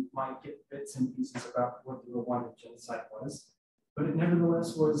you might get bits and pieces about what the Rwandan genocide was, but it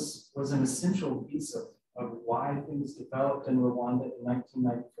nevertheless was an essential piece of why things developed in Rwanda in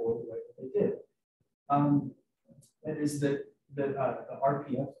 1994 the way that they did. That is that the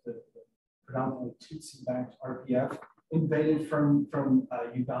RPF, the predominantly Tutsi-backed RPF, invaded from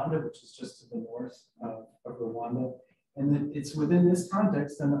Uganda, which is just to the north of Rwanda. And that it's within this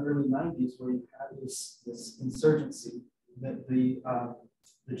context in the early 90s where you have this insurgency that the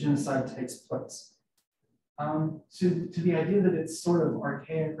genocide takes place. To the idea that it's sort of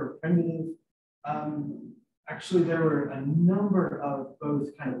archaic or primitive, actually there were a number of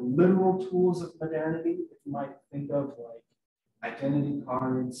both kind of literal tools of modernity, if you might think of like identity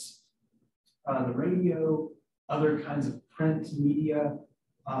cards, the radio, other kinds of print media,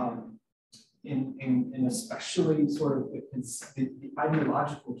 and especially sort of the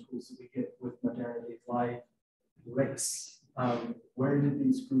ideological tools that we get with modernity, like race. Where did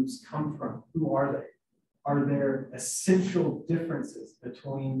these groups come from? Who are they? Are there essential differences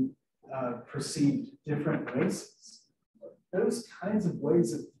between perceived different races? Those kinds of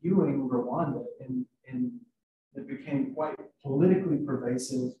ways of viewing Rwanda that became quite politically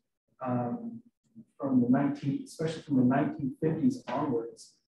pervasive especially from the 1950s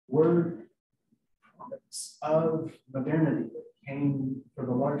onwards, were products of modernity that came for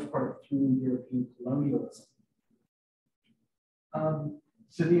the large part through European colonialism.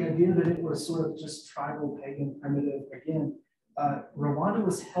 So the idea that it was sort of just tribal, pagan, primitive, again, Rwanda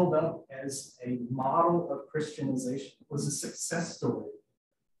was held up as a model of Christianization. It was a success story,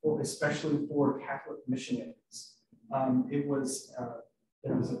 especially for Catholic missionaries.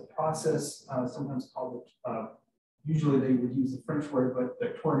 There was a process, sometimes called, usually they would use the French word, but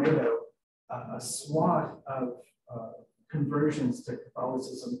the tornado, a swath of conversions to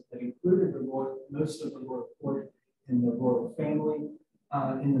Catholicism that included most of the royal court and the royal family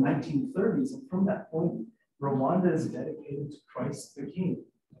in the 1930s. And from that point, Rwanda is dedicated to Christ the King.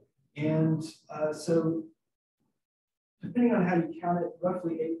 And so, depending on how you count it,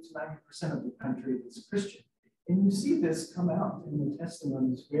 roughly 80 to 90% of the country is Christian. And you see this come out in the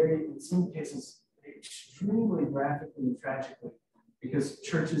testimonies in some cases, extremely graphically and tragically, because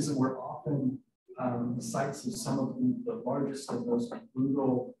churches were often the sites of some of the largest and most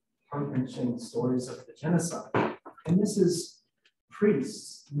brutal, heart-wrenching stories of the genocide. And this is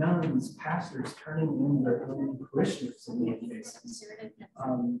priests, nuns, pastors turning in their own parishioners in many cases,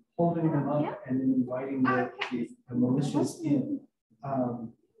 holding them up and then inviting the militias in.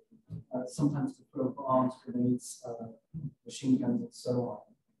 Sometimes to throw bombs, grenades, machine guns, and so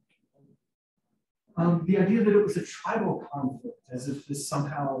on. The idea that it was a tribal conflict, as if this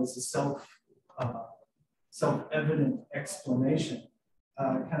somehow is a self-evident explanation,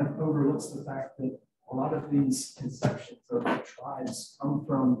 kind of overlooks the fact that a lot of these conceptions of the tribes come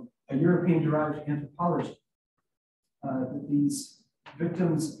from a European-derived anthropology. That these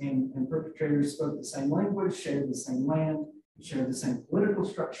victims and perpetrators spoke the same language, shared the same land, share the same political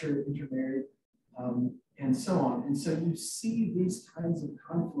structure, intermarried, and so on. And so you see these kinds of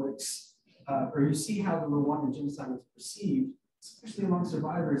conflicts, or you see how the Rwandan genocide was perceived, especially among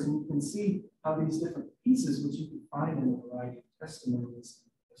survivors, and you can see how these different pieces, which you can find in a variety of testimonies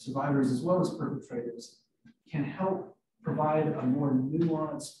of survivors as well as perpetrators, can help provide a more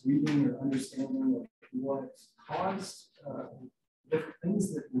nuanced reading or understanding of what caused different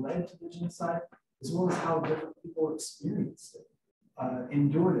things that led to the genocide, as well as how different people experienced it,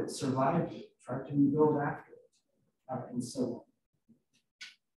 endured it, survived it, tried to rebuild after it, and so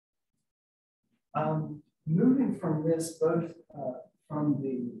on. Moving from this, both from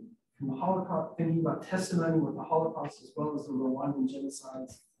the Holocaust, thinking about testimony with the Holocaust as well as the Rwandan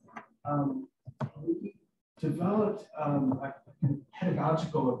genocides, we developed a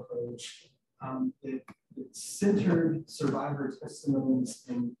pedagogical approach that centered survivor testimonies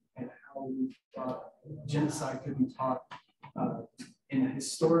and how we thought genocide could be taught in a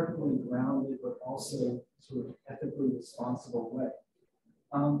historically grounded but also sort of ethically responsible way.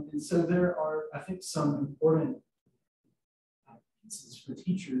 And so there are, I think, some important pieces for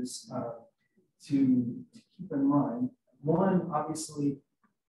teachers to keep in mind. One, obviously,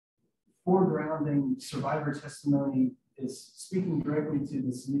 foregrounding survivor testimony is speaking directly to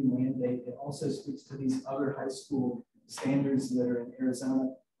this new mandate. It also speaks to these other high school standards that are in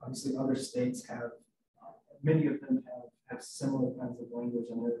Arizona. Obviously, other states have, many of them have similar kinds of language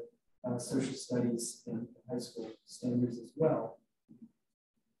in their social studies and high school standards as well.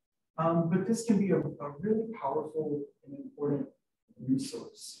 But this can be a really powerful and important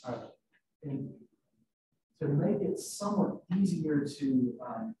resource. And to make it somewhat easier to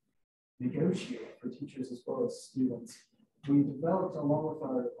negotiate for teachers as well as students, we developed, along with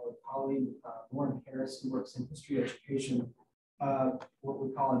our colleague, Warren Harris, who works in history education, what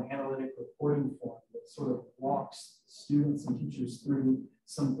we call an analytic reporting form that sort of walks students and teachers through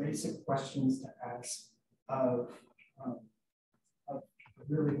some basic questions to ask of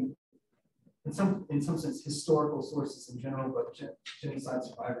really, in some sense, historical sources in general, but genocide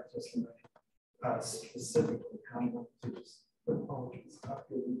survivor testimony specifically. I'm going to just put all these up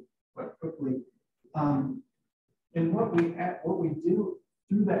here quite quickly. And what we do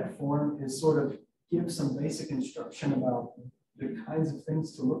through that form is sort of give some basic instruction about the kinds of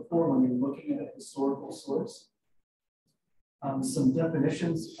things to look for when you're looking at a historical source. Some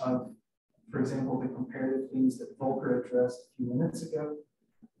definitions of, for example, the comparative themes that Volker addressed a few minutes ago.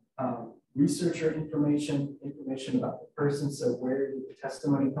 Researcher information about the person. So where did the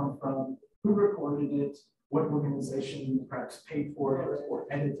testimony come from? Who recorded it? What organization perhaps paid for it or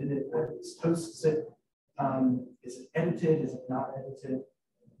edited it or hosts it? Is it edited? Is it not edited?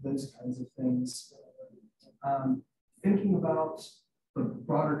 Those kinds of things. Thinking about the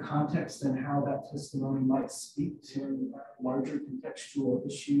broader context and how that testimony might speak to larger contextual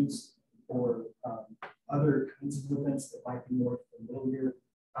issues or other kinds of events that might be more familiar.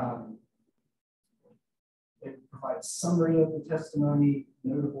 They provide a summary of the testimony,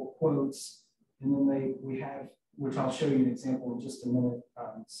 notable quotes, and then we have, which I'll show you an example in just a minute,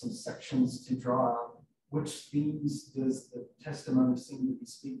 some sections to draw out. Which themes does the testimony seem to be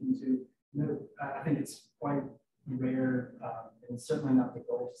speaking to? I think it's quite rare, and certainly not the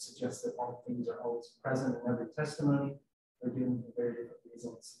goal to suggest that all themes are always present in every testimony. They're given for very different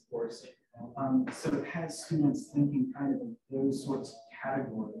reasons, of course. So it has students thinking kind of in those sorts of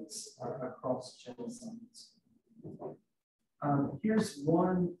categories across genocides. Here's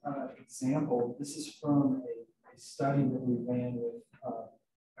one example. This is from a study that we ran with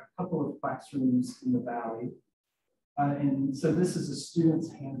a couple of classrooms in the Valley. And so this is a student's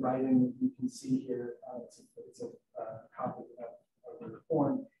handwriting. You can see here, it's a copy of the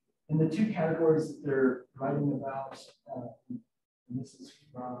form. And the two categories that they're writing about, and this is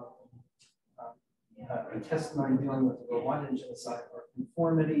from a testimony dealing with the Rwandan genocide, are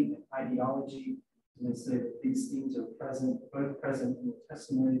conformity and ideology. And they say that these themes are both present in the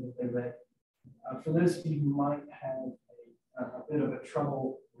testimony that they read. For those of you who might have a bit of a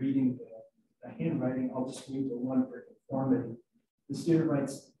trouble reading the handwriting, I'll just read the one for conformity. The student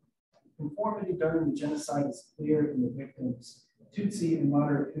writes, conformity during the genocide is clear in the victims. Tutsi and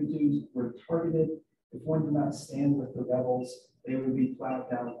moderate Hutus were targeted. If one did not stand with the rebels, they would be plowed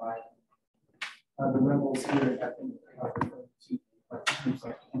down by the rebels here. I think to groups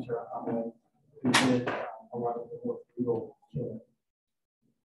like Interdisciplinary, who did a lot of the more brutal killing.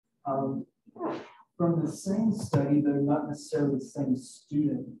 From the same study, though not necessarily the same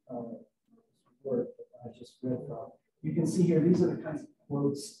student work that I just read from, you can see here, these are the kinds of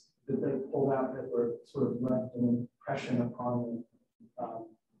quotes that they pulled out that were sort of left an impression upon them.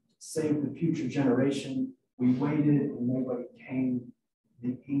 Save the future generation. We waited and nobody came.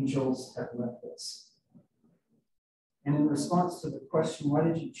 The angels have left us. And in response to the question, why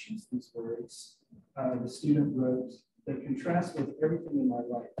did you choose these words? The student wrote, they contrast with everything in my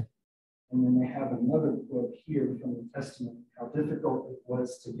life. And then they have another quote here from the testimony, how difficult it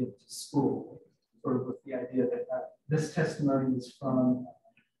was to get to school, sort of with the idea that this testimony is from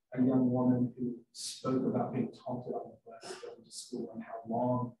a young woman who spoke about being taunted on the bus going to school and how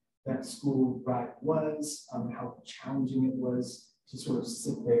long that school ride was, how challenging it was to sort of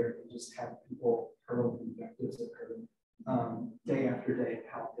sit there and just have people hurl invectives at her day after day, and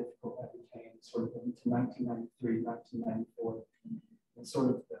how difficult that became sort of into 1993, 1994, and sort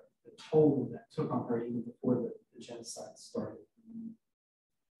of the toll that took on her even before the genocide started.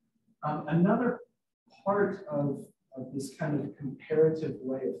 Another part of this kind of comparative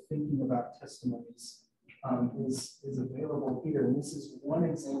way of thinking about testimonies is available here. And this is one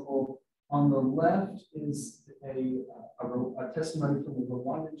example. On the left is a testimony from the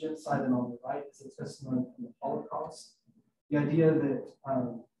Rwandan genocide, and on the right is a testimony from the Holocaust. The idea that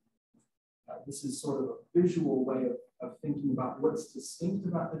this is sort of a visual way of thinking about what's distinct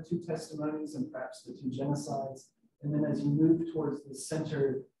about the two testimonies and perhaps the two genocides. And then as you move towards the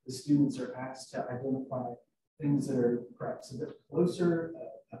center, the students are asked to identify things that are perhaps a bit closer,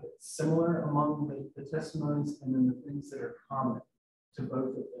 a bit similar among the testimonies, and then the things that are common to both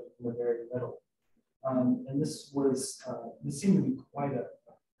of them in the very middle. And this seemed to be quite a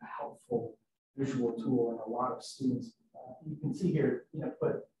helpful visual tool, and a lot of students, you can see here,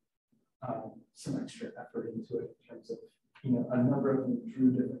 put some extra effort into it in terms of, a number of them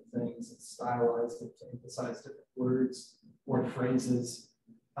drew different things and stylized it to emphasize different words or phrases.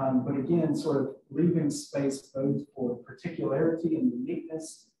 But again, sort of leaving space both for particularity and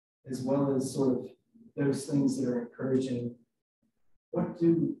uniqueness, as well as sort of those things that are encouraging. What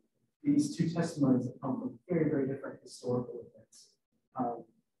do these two testimonies that come from very, very different historical events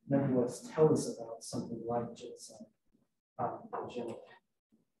nevertheless tell us about something like genocide in general?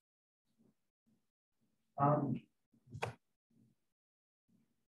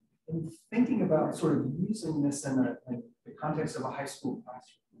 In thinking about sort of using this in the context of a high school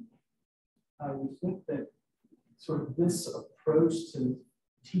classroom, we think that sort of this approach to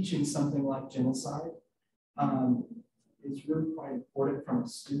teaching something like genocide is really quite important from a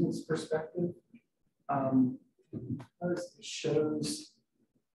student's perspective. Because it shows,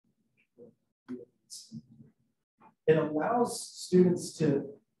 it allows students to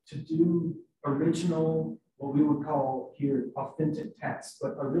do original, what we would call here authentic tasks,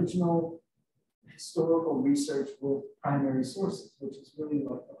 but original historical research with primary sources, which is really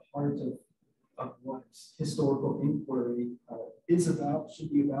like the heart of what historical inquiry is about,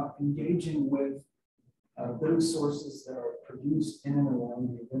 should be about, engaging with those sources that are produced in and around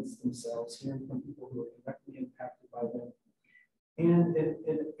the events themselves, hearing from people who are directly impacted by them. And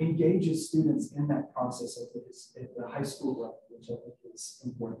it engages students in that process at the high school level, which I think is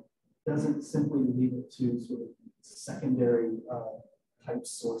important. Doesn't simply leave it to sort of secondary type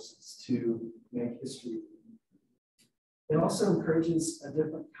sources to make history. It also encourages a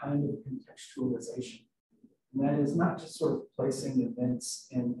different kind of contextualization. And that is not just sort of placing events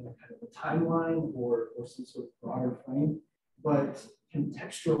in a kind of a timeline or some sort of broader frame, but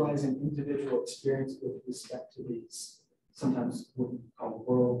contextualizing individual experience with respect to these, sometimes what we call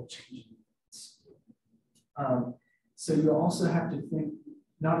world-changing events. So you also have to think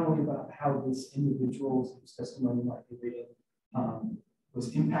not only about how this individual's testimony might be reading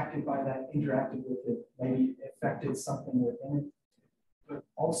was impacted by that, interacted with it, maybe affected something within it, but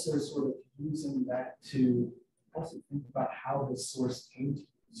also sort of using that to also think about how the source came to you.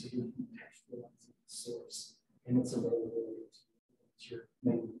 So you're contextualizing the source and its availability to you're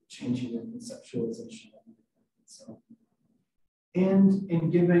maybe changing your conceptualization. So, and in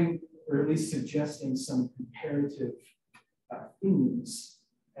giving, or at least suggesting, some comparative themes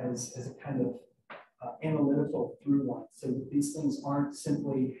as a kind of analytical through line, so that these things aren't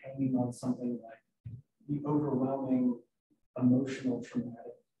simply hanging on something like the overwhelming emotional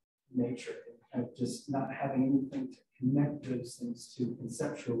traumatic nature, and kind of just not having anything to connect those things to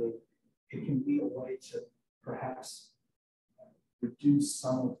conceptually. It can be a way to perhaps reduce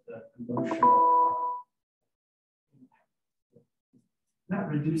some of the emotional impact. Not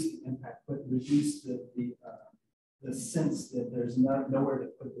reduce the impact, but reduce the sense that there's nowhere to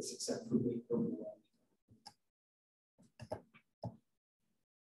put this except for being overwhelmed.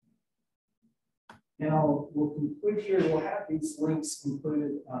 Now, we'll conclude here. We'll have these links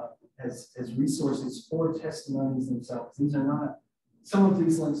included as resources for testimonies themselves. These are not, some of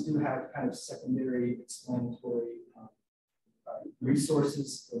these links do have kind of secondary explanatory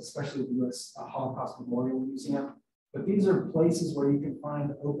resources, especially the U.S. Holocaust Memorial Museum. But these are places where you can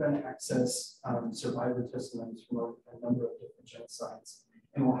find open access survivor testimonies from a number of different genocides.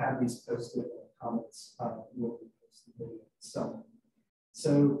 And we'll have these posted in the comments when we post the video.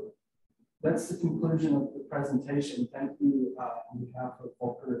 So that's the conclusion of the presentation. Thank you on behalf of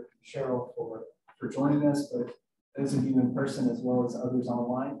Volker and Sheryl for joining us, but those of you in person as well as others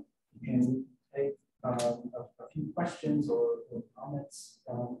online. And we take a few questions or comments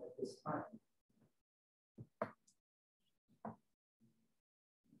at this time.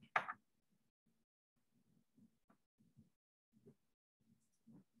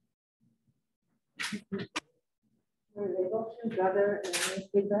 Were you able to gather any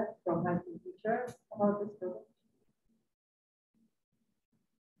feedback from high school teachers about this project?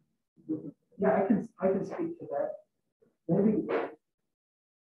 Yeah, I can speak to that. Maybe.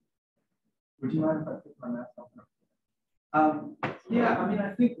 Would you mind if I put my mask on? Yeah, I mean,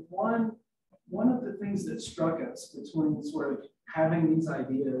 I think one of the things that struck us between sort of having these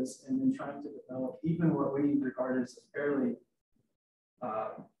ideas and then trying to develop even what we regard as a fairly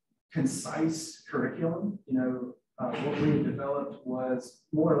concise curriculum, what we had developed was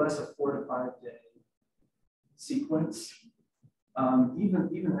more or less a 4 to 5 day sequence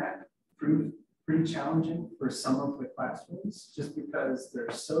Even that proved pretty challenging for some of the classrooms, just because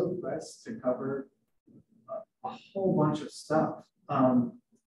they're so pressed to cover a whole bunch of stuff.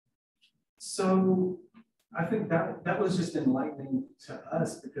 So I think that was just enlightening to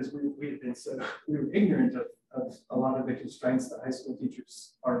us, because we had been we were ignorant of a lot of the constraints that high school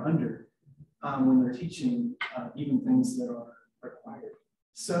teachers are under when they're teaching even things that are required.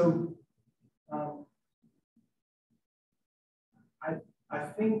 So I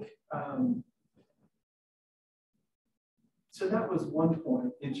think so that was one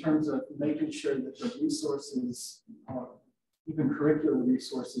point in terms of making sure that the resources, even curricular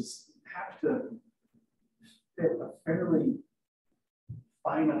resources, have to fit a fairly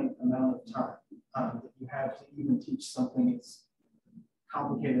finite amount of time that you have to even teach something as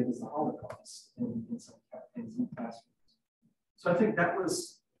complicated as the Holocaust in some classrooms. So I think that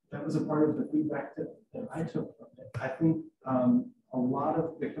was a part of the feedback that I took from it. I think a lot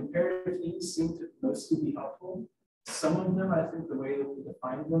of the comparative things seem to mostly be helpful. Some of them, I think the way that we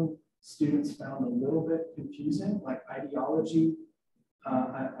defined them, students found a little bit confusing, like ideology.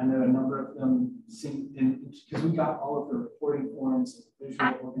 I know a number of them seem, because we got all of the reporting forms and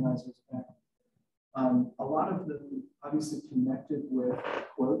visual organizers back. A lot of them obviously connected with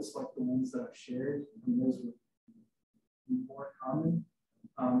quotes like the ones that I've shared, and those were more common.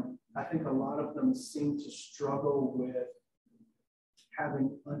 I think a lot of them seem to struggle with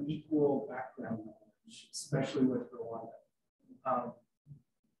having unequal background knowledge, especially with Rwanda.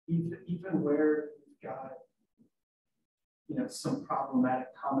 Even where you've got some problematic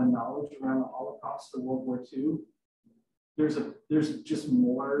common knowledge around the Holocaust or World War II, there's just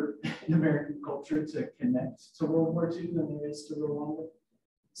more in American culture to connect to World War II than there is to Rwanda.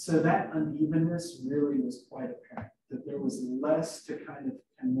 So that unevenness really was quite apparent, that there was less to kind of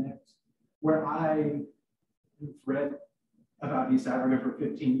connect. Where I read about East Africa for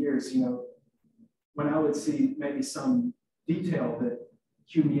 15 years, when I would see maybe some detail that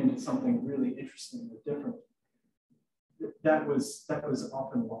cued me into something really interesting or different, that was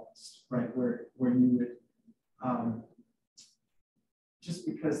often lost, right? Where you would just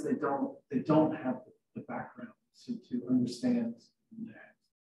because they don't have the background to understand that.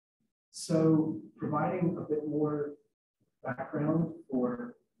 So providing a bit more background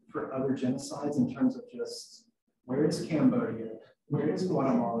for other genocides in terms of just where is Cambodia, where is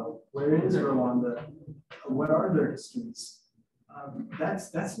Guatemala, where is Rwanda, what are their histories?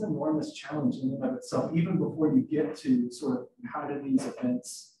 That's an enormous challenge in and of itself, even before you get to sort of how do these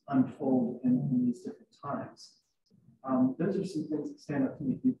events unfold in these different times. Those are some things that stand out to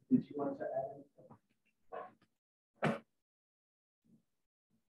me. Did you want to add anything?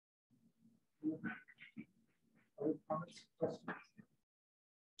 Other comments, questions?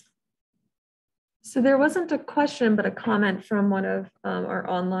 So there wasn't a question, but a comment from one of our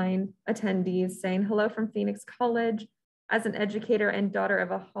online attendees saying, hello from Phoenix College. As an educator and daughter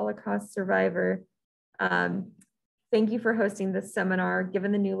of a Holocaust survivor, thank you for hosting this seminar.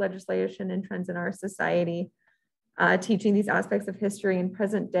 Given the new legislation and trends in our society, teaching these aspects of history in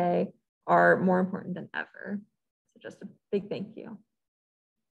present day are more important than ever. So just a big thank you.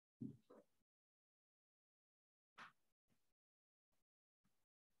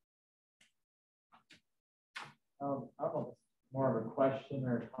 I don't know if it's more of a question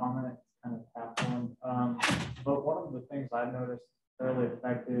or a comment, kind of half one. But one of the things I've noticed fairly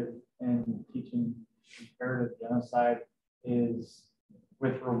effective in teaching comparative genocide is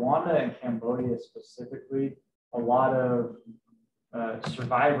with Rwanda and Cambodia specifically, a lot of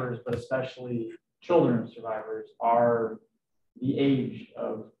survivors, but especially children of survivors, are the age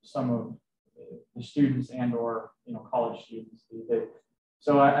of some of the students and or college students.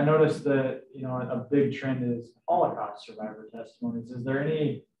 So I noticed that a big trend is Holocaust survivor testimonies. Is there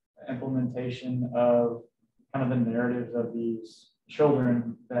any implementation of kind of the narratives of these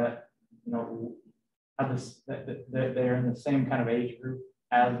children that have this, that they're in the same kind of age group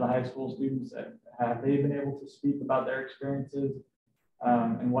as the high school students? Have they been able to speak about their experiences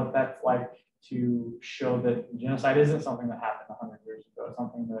and what that's like to show that genocide isn't something that happened 100 years ago? It's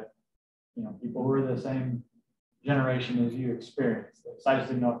something that people who are the same generation as you experienced. So I just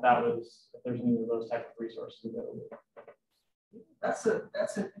didn't know if there's any of those type of resources available. That's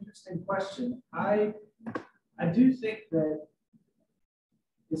an interesting question. I do think that,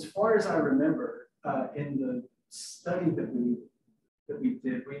 as far as I remember, in the study that we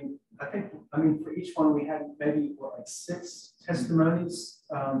did, I mean for each one we had maybe like 6 testimonies,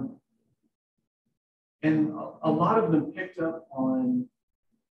 and a lot of them picked up on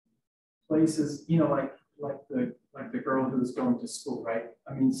places, like the girl who was going to school, right?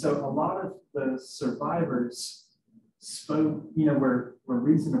 I mean, so a lot of the survivors spoke, were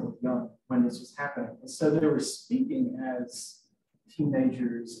reasonably young when this was happening. And so they were speaking as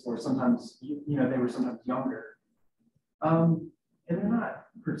teenagers, or sometimes, they were sometimes younger. And they're not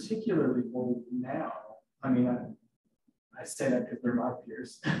particularly old now. I mean, I say that because they're my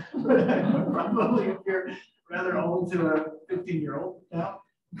peers, but I probably appear rather old to a 15-year-old now.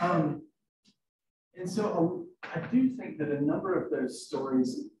 And so I do think that a number of those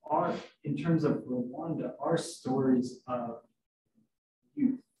stories are, in terms of Rwanda, are stories of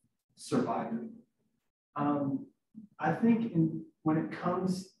youth surviving. I think when it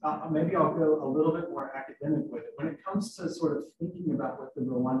comes, maybe I'll go a little bit more academic with it. When it comes to sort of thinking about what the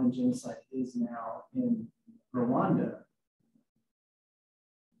Rwandan genocide is now in Rwanda,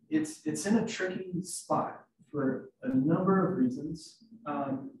 it's in a tricky spot for a number of reasons.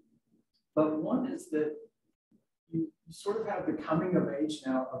 But one is that you sort of have the coming of age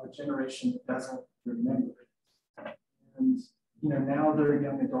now of a generation that doesn't remember it. And now they're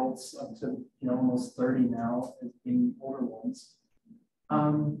young adults up to almost 30 now as being older ones.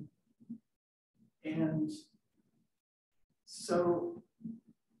 And so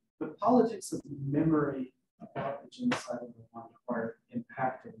the politics of memory about the genocide in Rwanda are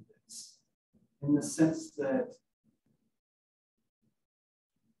impacting this, in the sense that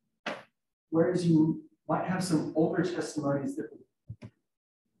whereas you might have some older testimonies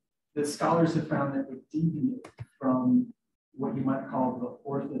that scholars have found that would deviate from what you might call the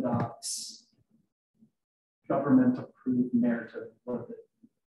orthodox government-approved narrative of what the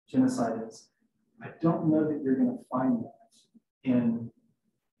genocide is, I don't know that you're going to find that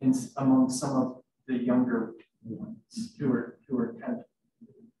among some of the younger ones who are kind of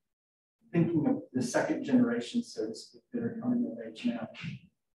thinking of the second generation, so to speak, that are coming of age now.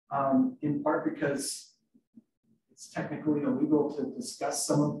 In part because it's technically illegal to discuss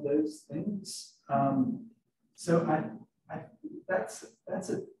some of those things. So that's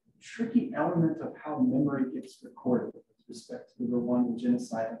a tricky element of how memory gets recorded with respect to the Rwandan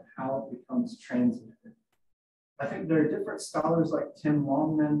genocide and how it becomes transmitted. I think there are different scholars like Tim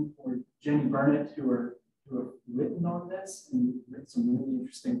Longman or Jenny Burnett who have written on this and written some really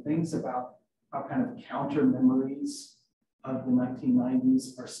interesting things about how kind of counter memories of the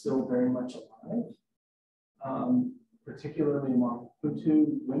 1990s are still very much alive, particularly among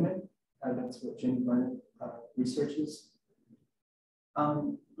Hutu women. That's what Jenny Burnett researches.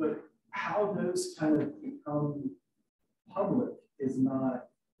 But how those kind of become public is not,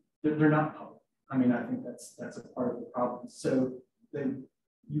 they're not public. I mean, I think that's a part of the problem. So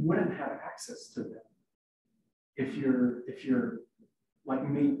you wouldn't have access to them if you're like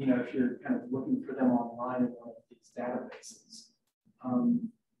me, if you're kind of looking for them online in one of these databases.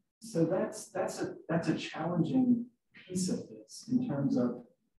 So that's a challenging piece of this in terms of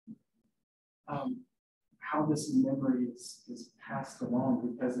how this memory is passed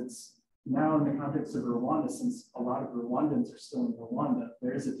along, because it's now in the context of Rwanda, since a lot of Rwandans are still in Rwanda,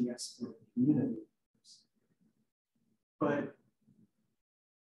 there is a diaspora community. But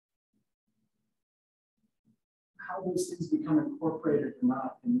how those things become incorporated or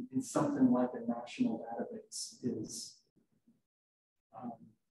not in something like a national database is,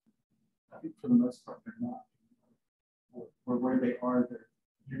 I think for the most part, they're not. Or where they are,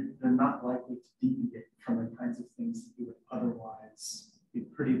 they're not likely to deviate from the kinds of things that you would otherwise be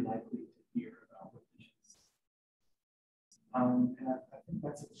pretty likely to hear about what it is. And I think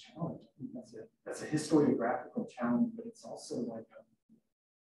that's a challenge. I think that's a historiographical challenge, but it's also like a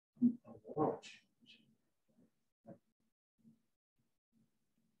moral challenge.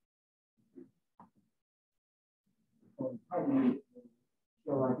 Well, probably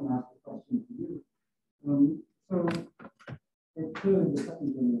feel I can ask a question to you. So it's clearly the second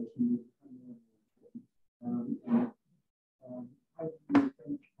generation is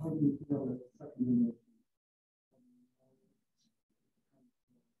how do you feel that the second generation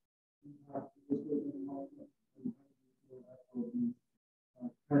will be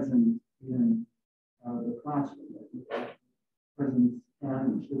present in the classroom, presence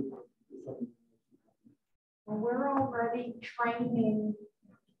and the second generation? Well, we're already training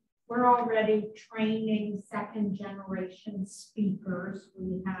second generation speakers.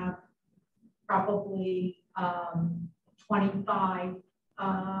 We have probably 25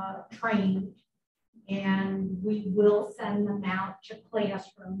 trained, and we will send them out to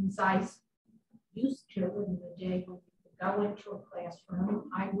classrooms. I used to in the day when we would go into a classroom,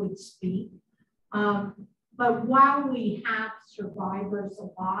 I would speak. But while we have survivors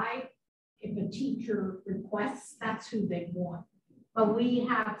alive, if a teacher requests, that's who they want. But we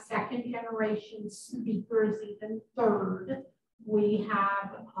have second generation speakers, even third. We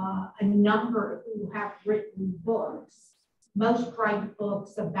have a number who have written books. Most write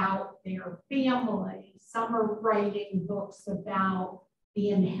books about their family. Some are writing books about the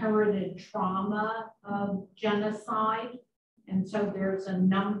inherited trauma of genocide. And so there's a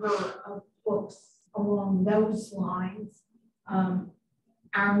number of books along those lines.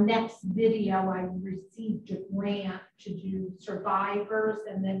 Our next video, I received a grant to do survivors,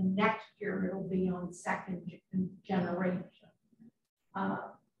 and then next year it'll be on second generation.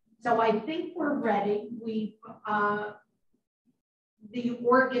 So I think we're ready. We've, the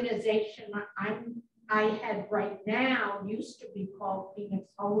organization I head right now used to be called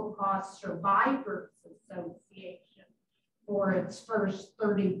Phoenix Holocaust Survivors Association for its first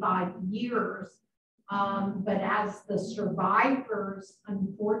 35 years. But as the survivors,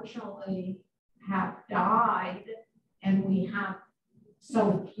 unfortunately, have died, and we have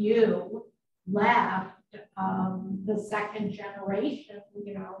so few left, the second generation,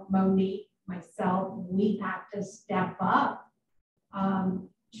 you know, Monique, myself, we have to step up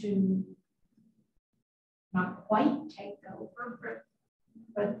to not quite take over,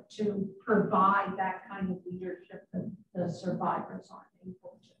 but to provide that kind of leadership that the survivors aren't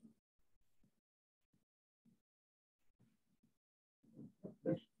able to.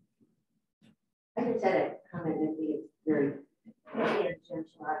 I just had a comment. I think it's very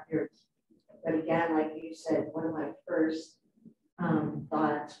tangential out here. But again, like you said, one of my first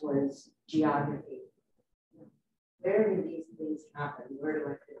thoughts was geography. Where do these things happen? Where do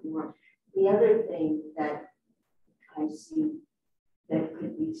I fit more? The other thing that I see that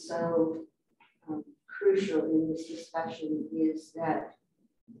could be so crucial in this discussion is that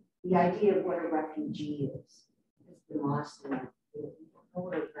the idea of what a refugee is has been lost in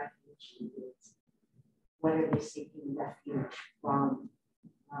what a refugee is. What are they seeking refuge from?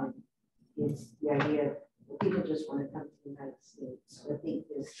 It's the idea of well, people just want to come to the United States. So I think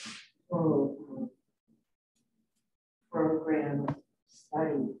this whole program of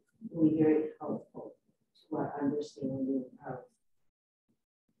study will be very helpful to our understanding of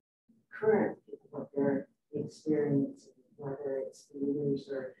current people, what they're experiencing, whether it's leaders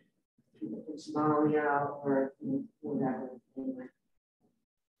or people from Somalia or whatever. Anyway.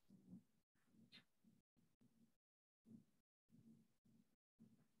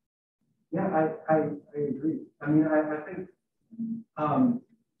 Yeah, I agree. I mean, I think,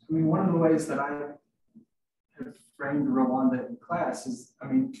 one of the ways that I have framed Rwanda in class is,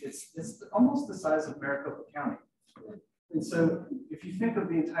 it's almost the size of Maricopa County. And so if you think of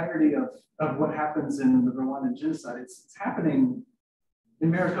the entirety of what happens in the Rwandan genocide, it's happening in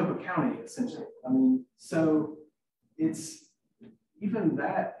Maricopa County, essentially. So it's, even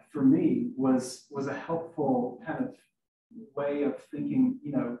that for me was a helpful kind of way of thinking,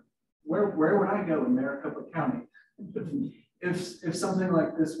 where would I go in Maricopa County? If something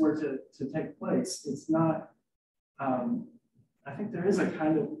like this were to take place, it's not, I think there is a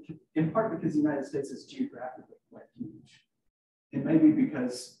kind of, in part because the United States is geographically quite huge. It may be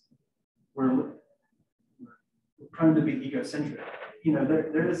because we're prone to be egocentric.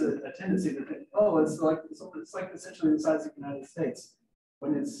 There is a tendency to think, oh, it's like essentially the size of the United States,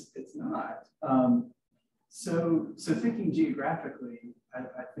 when it's not. So thinking geographically,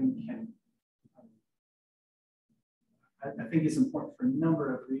 I think I think it's important for a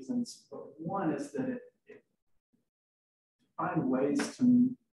number of reasons. But one is that it find ways to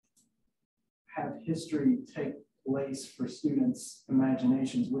have history take place for students'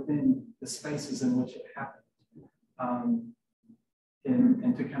 imaginations within the spaces in which it happened,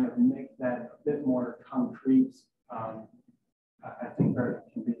 and to kind of make that a bit more concrete. I think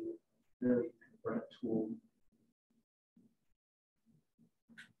that can be a really great tool.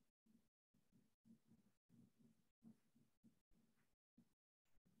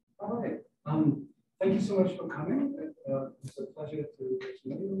 All right. Thank you so much for coming. It's a pleasure to get to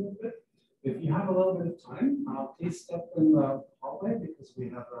know you a little bit. If you have a little bit of time, please step in the hallway because we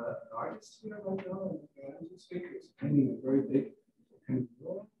have an artist here right now and a management speaker is painting a very big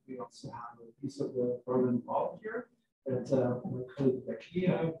mural. We also have a piece of the Berlin Wall here that my colleague Becky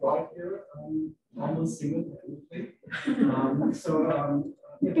brought here almost single-handedly.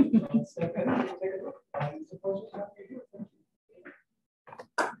 Step in and take a look. It's a pleasure to have you.